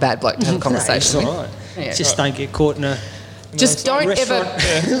actually not a bad bloke to have a conversation He's with. all right. Yeah. Just don't get caught in a... Just don't ever,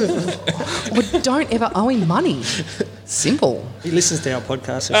 don't ever owe him money. Simple. He listens to our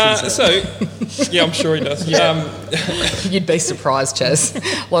podcast. Yeah, I'm sure he does. You'd be surprised, Chaz.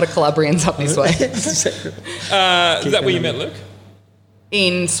 A lot of Calabrians up this way. Is that where you met Luke?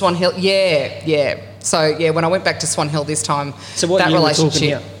 In Swan Hill, yeah. So when I went back to Swan Hill this time, So what that year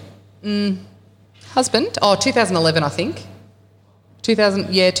relationship, we're talking husband, 2011, I think.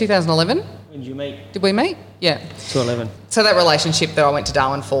 2011. When did you meet? Did we meet? Yeah. 2011. So that relationship that I went to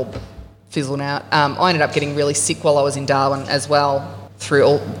Darwin for fizzled out. I ended up getting really sick while I was in Darwin as well through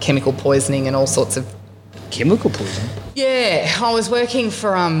all chemical poisoning and all sorts of... Chemical poisoning? Yeah, I was working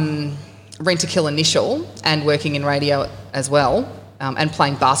for Rent-A-Kill Initial and working in radio as well and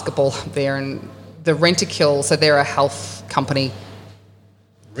playing basketball up there. And the Rent-A-Kill, so they're a health company.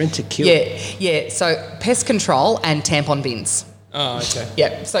 Rent-A-Kill? Yeah. So pest control and tampon bins. Oh, okay.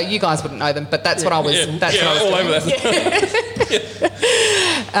 Yeah, so you guys wouldn't know them, but that's what I was. That's what I was all doing. over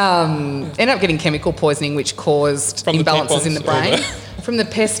that. Ended up getting chemical poisoning, which caused From the imbalances in the tampons or brain. From the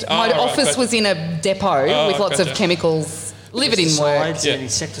pest, my office was in a depot with lots of chemicals. Liver didn't work, Pesticides and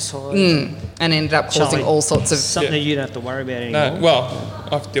insecticides. and ended up causing Charlie, all sorts of. Something that you don't have to worry about anymore. No, well, I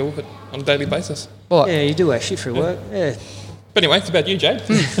have to deal with it on a daily basis. What? Yeah, you do actually through work. Yeah. But anyway, it's about you, Jade.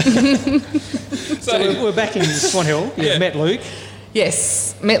 So we're back in Swan Hill. You've met Luke.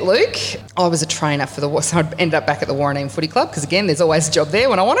 Yes, met Luke. I was a trainer for so I ended up back at the Warraneen Footy Club because again, there's always a job there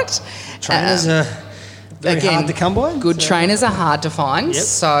when I want it. Trainers are Very hard to come by. Good trainers are hard to find. Yep.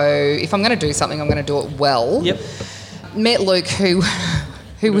 So if I'm going to do something, I'm going to do it well. Yep. Met Luke, who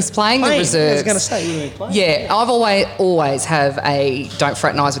was playing the reserves. I was going to say, you were playing. Yeah, I've always have a don't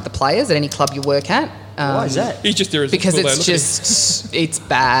fraternise with the players at any club you work at. Why is that? He's just irresistible. Because though, it's just, it's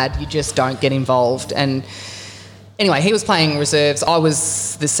bad. You just don't get involved. And anyway, he was playing reserves. I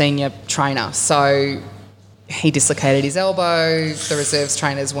was the senior trainer. So he dislocated his elbow. The reserves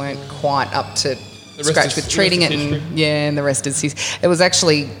trainers weren't quite up to scratch with treating it. And the rest is his. It was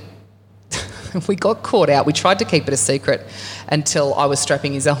actually, we got caught out. We tried to keep it a secret until I was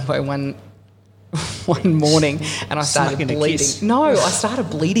strapping his elbow one morning and I started bleeding. No, I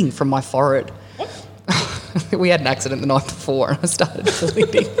started bleeding from my forehead. We had an accident the night before and I started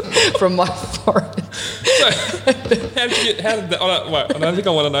bleeding from my forehead. So, I don't think I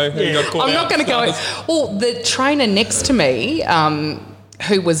want to know how you got caught out. I'm not going to go... Well, the trainer next to me,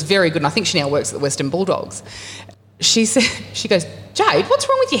 who was very good, and I think she now works at the Western Bulldogs, she goes, Jade, what's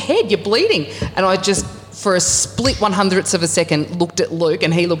wrong with your head? You're bleeding. And I just, for a split 100th of a second, looked at Luke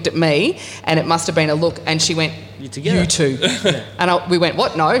and he looked at me and it must have been a look and she went, you two. Yeah. And we went,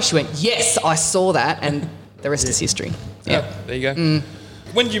 what? No. She went, yes, I saw that. And the rest is history. Yeah. Oh, there you go.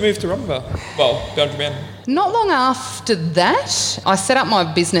 When did you move to Rumba? Well, Boundary Mountain. Not long after that, I set up my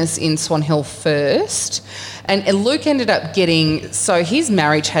business in Swan Hill first. And Luke ended up getting... So his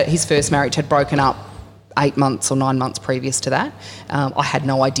first marriage had broken up 8 months or 9 months previous to that. I had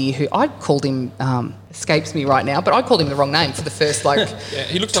no idea who... I called him... escapes me right now, but I called him the wrong name for the first,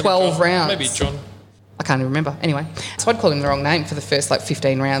 he looks 12 like rounds. Maybe John. I can't even remember. Anyway, so I'd call him the wrong name for the first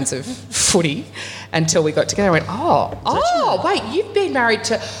 15 rounds of footy until we got together. I went, wait, you've been married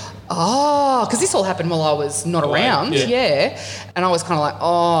to... Oh, because this all happened while I was not around. Yeah. And I was kind of like,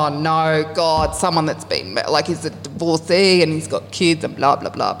 oh, no, God, someone that's been... he's a divorcee and he's got kids and blah,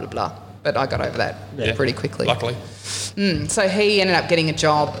 blah, blah, blah, blah. But I got over that pretty quickly. Luckily. So he ended up getting a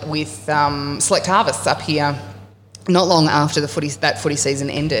job with Select Harvests up here not long after that footy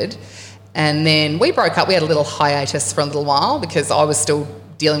season ended. And then we broke up. We had a little hiatus for a little while because I was still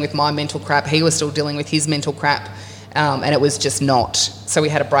dealing with my mental crap. He was still dealing with his mental crap. And it was just not. So we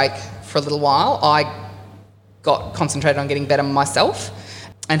had a break for a little while. I got concentrated on getting better myself.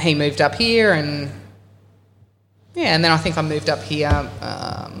 And he moved up here and... Yeah, and then I think I moved up here...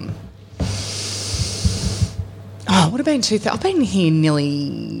 would have been I've been here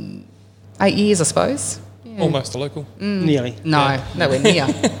nearly 8 years, I suppose. Yeah. Almost a local. Nearly. No, nowhere near.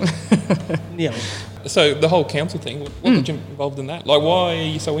 Nearly. So the whole council thing, what got you involved in that? Why are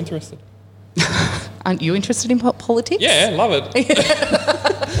you so interested? Aren't you interested in politics? Yeah, love it.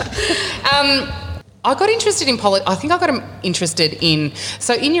 I got interested in politics. I think I got interested in...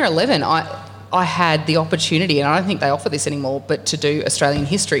 So in year 11, I had the opportunity, and I don't think they offer this anymore, but to do Australian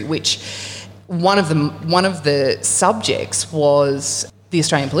history, which... One of the subjects was the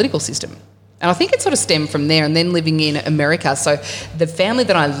Australian political system. And I think it sort of stemmed from there and then living in America. So the family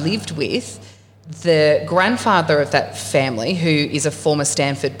that I lived with, the grandfather of that family, who is a former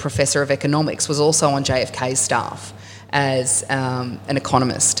Stanford professor of economics, was also on JFK's staff as an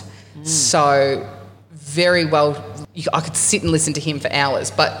economist. So very well, I could sit and listen to him for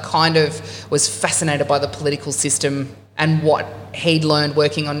hours, but kind of was fascinated by the political system and what he'd learned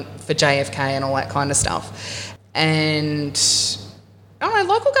working for JFK and all that kind of stuff. And I don't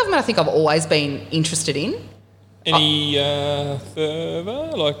know, local government I think I've always been interested in. Any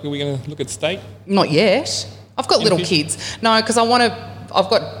further? Are we going to look at state? Not yet. I've got little kids. No, because I've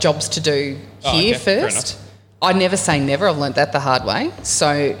got jobs to do here first. I never say never. I've learnt that the hard way.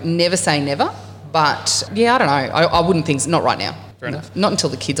 So never say never. But yeah, I don't know. I wouldn't think... Not right now. Fair enough. Not until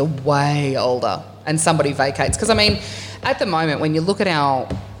the kids are way older and somebody vacates. Because, I mean, at the moment, when you look at our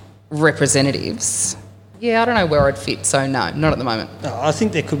representatives, I don't know where I'd fit. So, no, not at the moment. No, I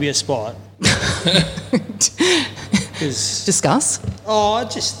think there could be a spot. Discuss.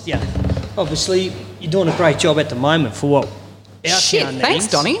 Obviously, you're doing a great job at the moment for what our town needs. Thanks,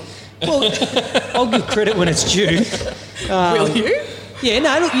 Donny. Well, I'll give credit when it's due. Will you? Yeah,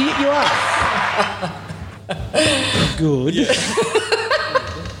 no, look, you are. Good.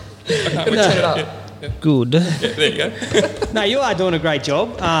 Turn it up. Good. Yeah, there you go. No, you are doing a great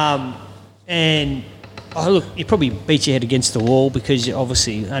job. And look, you probably beat your head against the wall because you're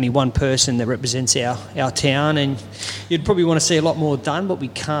obviously only one person that represents our town, and you'd probably want to see a lot more done, but we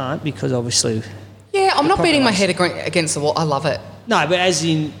can't because obviously... Yeah, I'm not beating my head against the wall. I love it. No, but as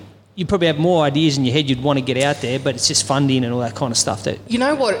in... You probably have more ideas in your head you'd want to get out there, but it's just funding and all that kind of stuff. You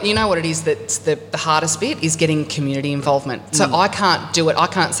know what it is that's the hardest bit is getting community involvement. So I can't do it. I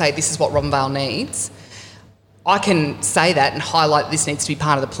can't say this is what Robinvale needs. I can say that and highlight this needs to be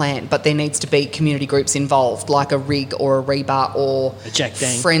part of the plan, but there needs to be community groups involved, like a RIG or a REBA or A Jack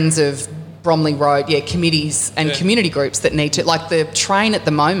Dang. Friends of Bromley Road, committees and community groups that need to, like the train at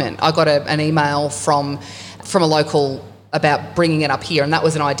the moment. I got an email from a local about bringing it up here, and that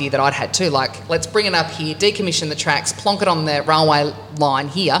was an idea that I'd had too, like, let's bring it up here, decommission the tracks, plonk it on the railway line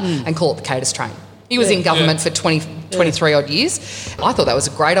here and call it the Cadis train. He was in government for 23 odd years. I thought that was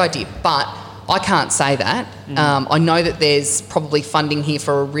a great idea, but I can't say that. I know that there's probably funding here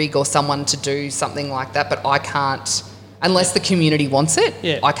for a RIG or someone to do something like that, but I can't, unless the community wants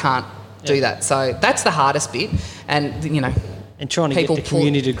it, I can't do that. So that's the hardest bit. And, you know, and trying to get the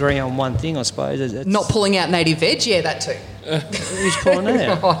community to agree on one thing, I suppose. It's not pulling out native veg, that too. Who's pulling that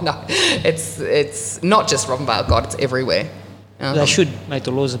out? Oh, no. It's not just Robinvale, God, it's everywhere. They should make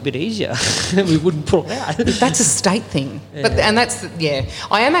the laws a bit easier. We wouldn't pull it out. That's a state thing. But that's,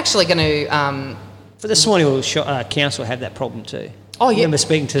 I am actually going to... but the Swan Hill Council have that problem too. Oh, yeah. I remember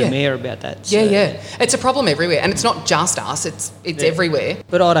speaking to the mayor about that. So. Yeah. It's a problem everywhere, and it's not just us, it's everywhere.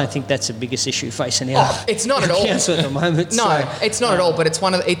 But I don't think that's the biggest issue facing our it's not at all. council at the moment. No, it's not at all, but it's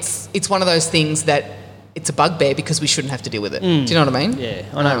one of those things that it's a bugbear because we shouldn't have to deal with it. Do you know what I mean? Yeah,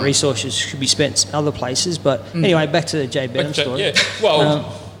 I know resources should be spent other places, but anyway, back to the Jade Benham story. Yeah,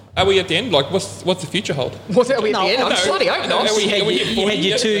 well... Are we at the end? Like, what's the future hold? What are we at the end? I'm bloody hoping not. You had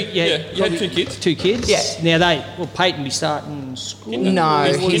your two... You had two kids? Two kids? Yeah. Now Peyton be starting school? No,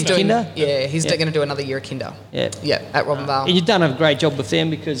 he's doing... Kinder? Yeah, he's going to do another year of kinder. Yeah. Yeah, at Robinvale. And you've done a great job with them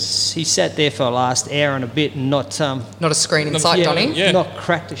because he sat there for the last hour and a bit and not a screen in sight, Donny. Yeah. Not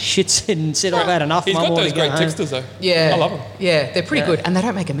cracked his shits and said, I've had enough, He's Mum, got those great home. texters, though. Yeah. I love them. Yeah, they're pretty good, and they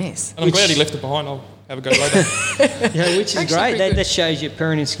don't make a mess. And I'm glad he left it behind. I'll have a go later. Yeah, which is Actually great. pretty That shows your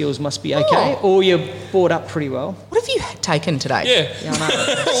parenting skills must be okay, or you're brought up pretty well. What have you taken today? Yeah. I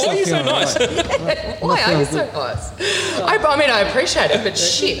know. Why are you so nice? Why are you so nice? I appreciate it, but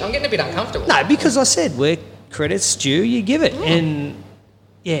shit, I'm getting a bit uncomfortable. No, because I said where credit's due, you give it. And,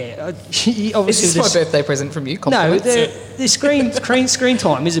 obviously... Is this my birthday present from you? No, Compliments? the screen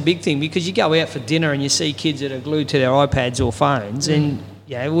time is a big thing because you go out for dinner and you see kids that are glued to their iPads or phones and,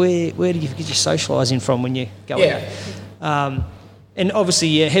 where do you get your socialising from when you go out? And obviously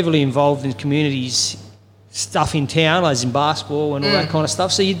you're heavily involved in communities stuff in town, as in basketball and all that kind of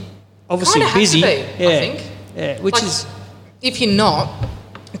stuff. So you're obviously Kinda busy. have to be, I think. Yeah, which Like, is... If you're not,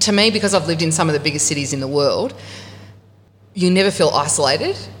 to me, because I've lived in some of the biggest cities in the world, you never feel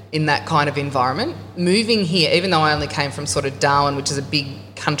isolated in that kind of environment. Moving here, even though I only came from sort of Darwin, which is a big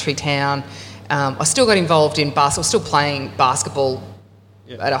country town, I still got involved in basketball, still playing basketball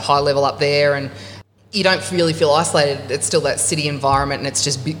at a high level up there, and you don't really feel isolated. It's still that city environment and it's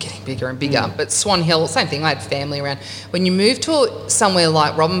just getting bigger and bigger. But Swan Hill, same thing, I had family around. When you move to somewhere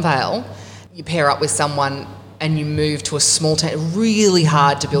like Robinvale, you pair up with someone and you move to a small town, really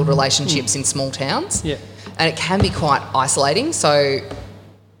hard to build relationships in small towns. Yeah. And it can be quite isolating. So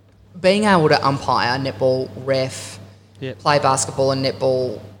being able to umpire, netball, ref, play basketball and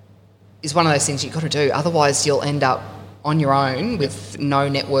netball is one of those things you've got to do. Otherwise you'll end up on your own with no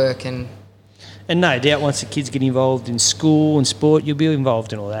network and no doubt once the kids get involved in school and sport, you'll be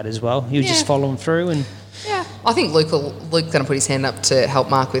involved in all that as well. You'll just follow them through and... Yeah, I think Luke's going to put his hand up to help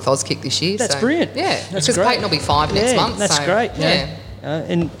Mark with Auskick this year. That's brilliant. Yeah, that's because great. Peyton will be 5 next month. That's great. Yeah.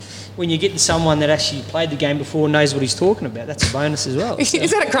 And when you get someone that actually played the game before and knows what he's talking about, that's a bonus as well. So.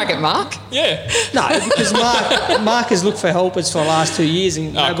 Is that a crack at Mark? Yeah. No, because Mark has looked for helpers for the last 2 years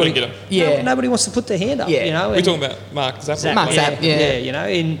and couldn't get him. Nobody wants to put their hand up. Yeah. You know, We're talking about Mark Zapp. Mark Zapp, yeah. You know,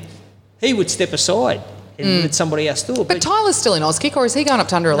 and he would step aside and let somebody else do it. But Tyler's still in Auskick, or is he going up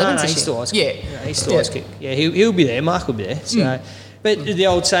to under 11s No, this he's year? still Auskick. Yeah, he's still Auskick. Yeah, he'll be there. Mark will be there. So, but the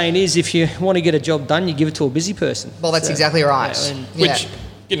old saying is, if you want to get a job done, you give it to a busy person. Well, that's exactly right. Which,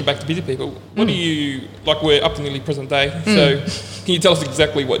 getting back to busy people, what do you, like we're up to nearly present day, so can you tell us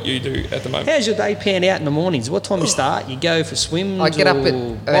exactly what you do at the moment? How's your day pan out in the mornings? What time you start? You go for swims I get up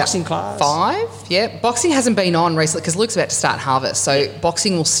at boxing about class? 5, yeah. Boxing hasn't been on recently because Luke's about to start harvest, so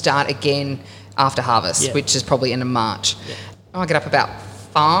boxing will start again after harvest, which is probably end of March. Yeah. I get up about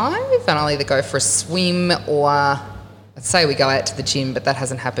 5 and I'll either go for a swim or I'd say we go out to the gym, but that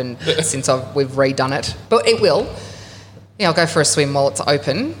hasn't happened since we've redone it. But it will. Yeah, I'll go for a swim while it's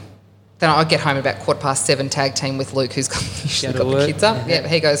open. Then I'll get home at about 7:15, tag team with Luke, who's usually got the kids up. Yeah,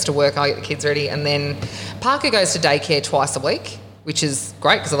 he goes to work, I get the kids ready. And then Parker goes to daycare twice a week, which is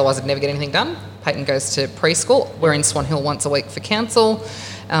great because otherwise I'd never get anything done. Peyton goes to preschool. We're in Swan Hill once a week for council.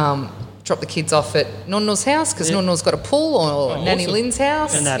 Drop the kids off at Nonno's house because Nonno's got a pool, or Nanny awesome. Lynn's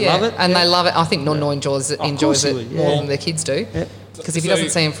house. And they love it. And they love it. I think Nonno enjoys it more would, than the kids do. Yep. Because if he doesn't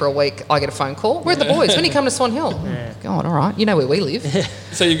see him for a week, I get a phone call. Where are the boys? When do you come to Swan Hill? God, all right. You know where we live.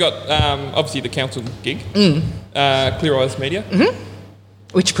 So you've got obviously the council gig, Clear Eyes Media.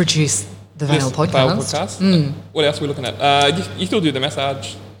 Which produce the Vale podcast. What else are we looking at? You still do the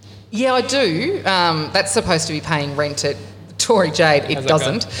massage? Yeah, I do. That's supposed to be paying rent at Tory Jade. It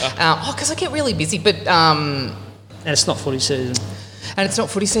doesn't. Because I get really busy. But And it's not footy season. And it's not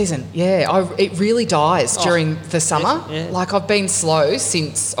footy season. Yeah, it really dies during the summer. Yeah. Like I've been slow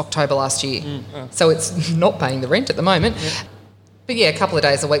since October last year. So it's not paying the rent at the moment. Yeah. But yeah, a couple of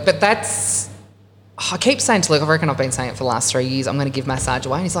days a week. But that's... I keep saying to Luke, I reckon I've been saying it for the last 3 years, I'm going to give massage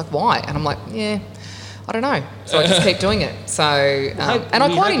away. And he's like, why? And I'm like, yeah, I don't know. So I just keep doing it. So, and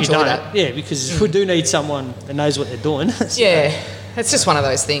I quite enjoy that. Yeah, because we do need someone that knows what they're doing. So. Yeah, it's just one of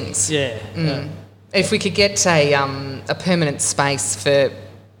those things. Yeah. If we could get a permanent space for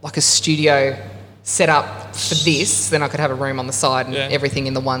like a studio set up for this, then I could have a room on the side and everything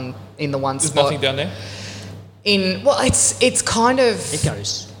in the one spot. There's nothing down there? It's kind of...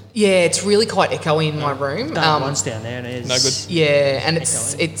 Echoes. Yeah, it's really quite echoey in my room. One's down there and it's... No good. Yeah, and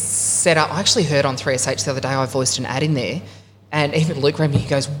it's set up... I actually heard on 3SH the other day I voiced an ad in there. And even Luke rang me, he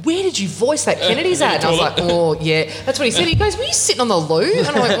goes, where did you voice that Kennedy's ad? And I was like, oh, yeah. That's what he said. He goes, were you sitting on the loo? And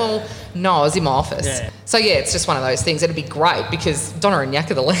I went, well, no, I was in my office. Yeah. So, yeah, it's just one of those things. It'd be great because Donna and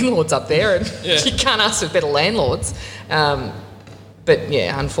Yak are the landlords up there and you can't ask for better landlords. But,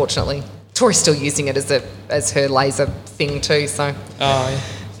 yeah, unfortunately, Tori's still using it as her laser thing too, so... Oh, yeah.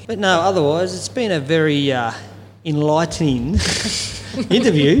 But no, otherwise, it's been a very enlightening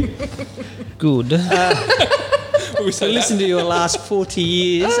interview. Good. So listen to your last 40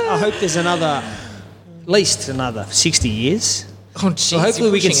 years. I hope there's at least another 60 years. Oh, geez, so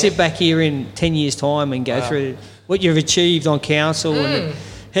hopefully we can sit back here in 10 years' time and go through what you've achieved on council and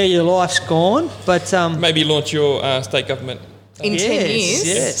how your life's gone. But maybe launch your state government. In 10 years?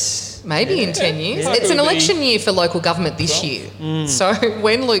 Yes. Maybe in 10 years. It's an election year for local government this year. So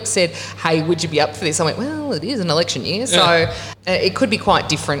when Luke said, hey, would you be up for this? I went, well, it is an election year. So it could be quite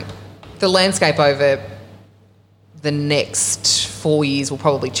different. The landscape over the next 4 years will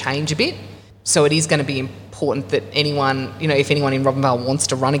probably change a bit. So it is going to be important that anyone, if anyone in Robinvale wants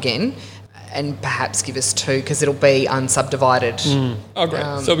to run again, and perhaps give us 2 because it'll be unsubdivided. Oh, great.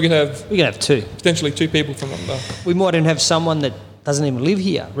 So we can have 2. Potentially 2 people from Robinvale. We might even have someone that doesn't even live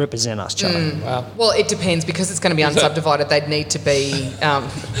here represent us, Charlie. Wow. Well, it depends because it's going to be unsubdivided. They'd need to be...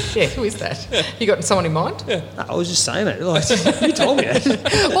 who is that? Yeah. You got someone in mind? Yeah. No, I was just saying it. Like, you told me it.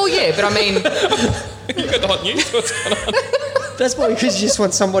 Well, yeah, but I mean... You got the hot news? What's going on? That's probably because you just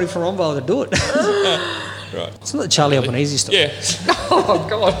want somebody from Robinvale to do it. Right. It's not the Charlie Albanese stuff. Yeah. Oh,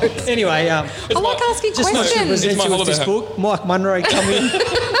 God. Anyway... I like asking questions. It's my holiday this book. Mike Munro come in.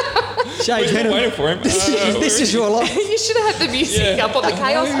 We're waiting for him. This is your life. You should have had the music up on the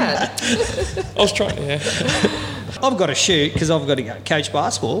chaos pad. I was trying, I've got to shoot because I've got to go coach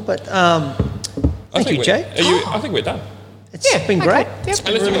basketball, but thank you, Jay. I think we're done. It's been great. Yep.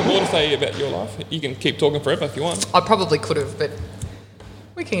 Unless you've got more to say about your life, you can keep talking forever if you want. I probably could have, but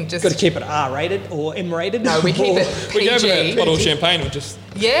we can just... Got to keep it R-rated or M-rated. No, we keep it PG. We gave it a bottle of champagne and just...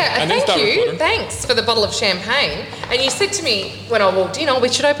 Yeah, and thank you. Recording. Thanks for the bottle of champagne. And you said to me when I walked in, we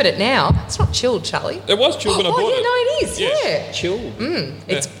should open it now. It's not chilled, Charlie. It was chilled when I bought it. Yeah, no, it is. Yes. Yeah. Chilled.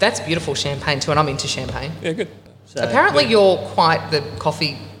 That's beautiful champagne too, and I'm into champagne. Yeah, good. So, apparently you're quite the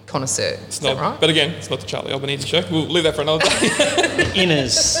coffee connoisseur. Is that right? But again, it's not the Charlie Albanese show. We'll leave that for another day. Inner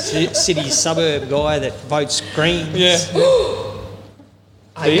city suburb guy that votes Greens. Yeah.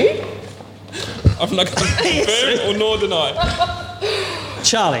 Are you? I'm not going to confirm or nor deny.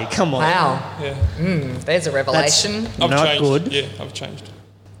 Charlie, come on. Wow. Yeah. There's a revelation. I've not changed. good. Yeah, I've changed.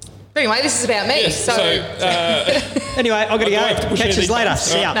 But anyway, this is about me. Yes, Anyway, I've got to go. Catch us later.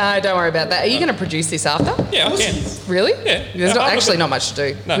 See ya. No, don't worry about that. Are you going to produce this after? Yeah, I can. Really? Yeah. There's actually not much to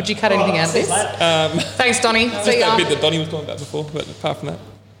do. No. Would you cut anything out of this? Thanks, Donny. Just See ya. that bit that Donny was talking about before, but apart from that,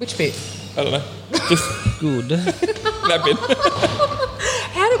 Which bit? I don't know. Just Good. that bit.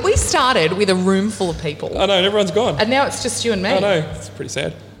 How did we started with a room full of people, I know, and everyone's gone. and now it's just you and me. I know, it's pretty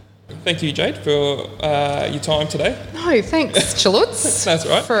sad. Thank you, Jade, for your time today. No, thanks, Charlootz. That's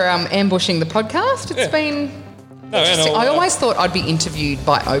all right. For ambushing the podcast. It's been. No, and interesting. I always thought I'd be interviewed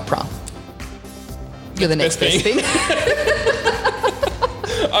by Oprah. You're the next best thing.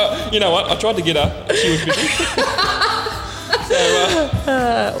 You know what? I tried to get her. She was busy.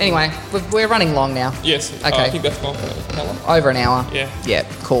 So, Anyway, we're running long now. yes. Okay. I think that's gone for how long? Over an hour. Yeah. Yeah,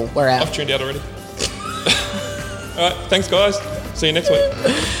 cool. We're out. I've tuned out already. All right. Thanks, guys. See you next week.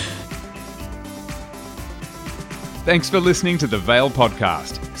 Thanks for listening to the Vale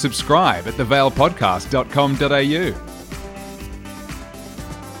Podcast. Subscribe at thevalepodcast.com.au.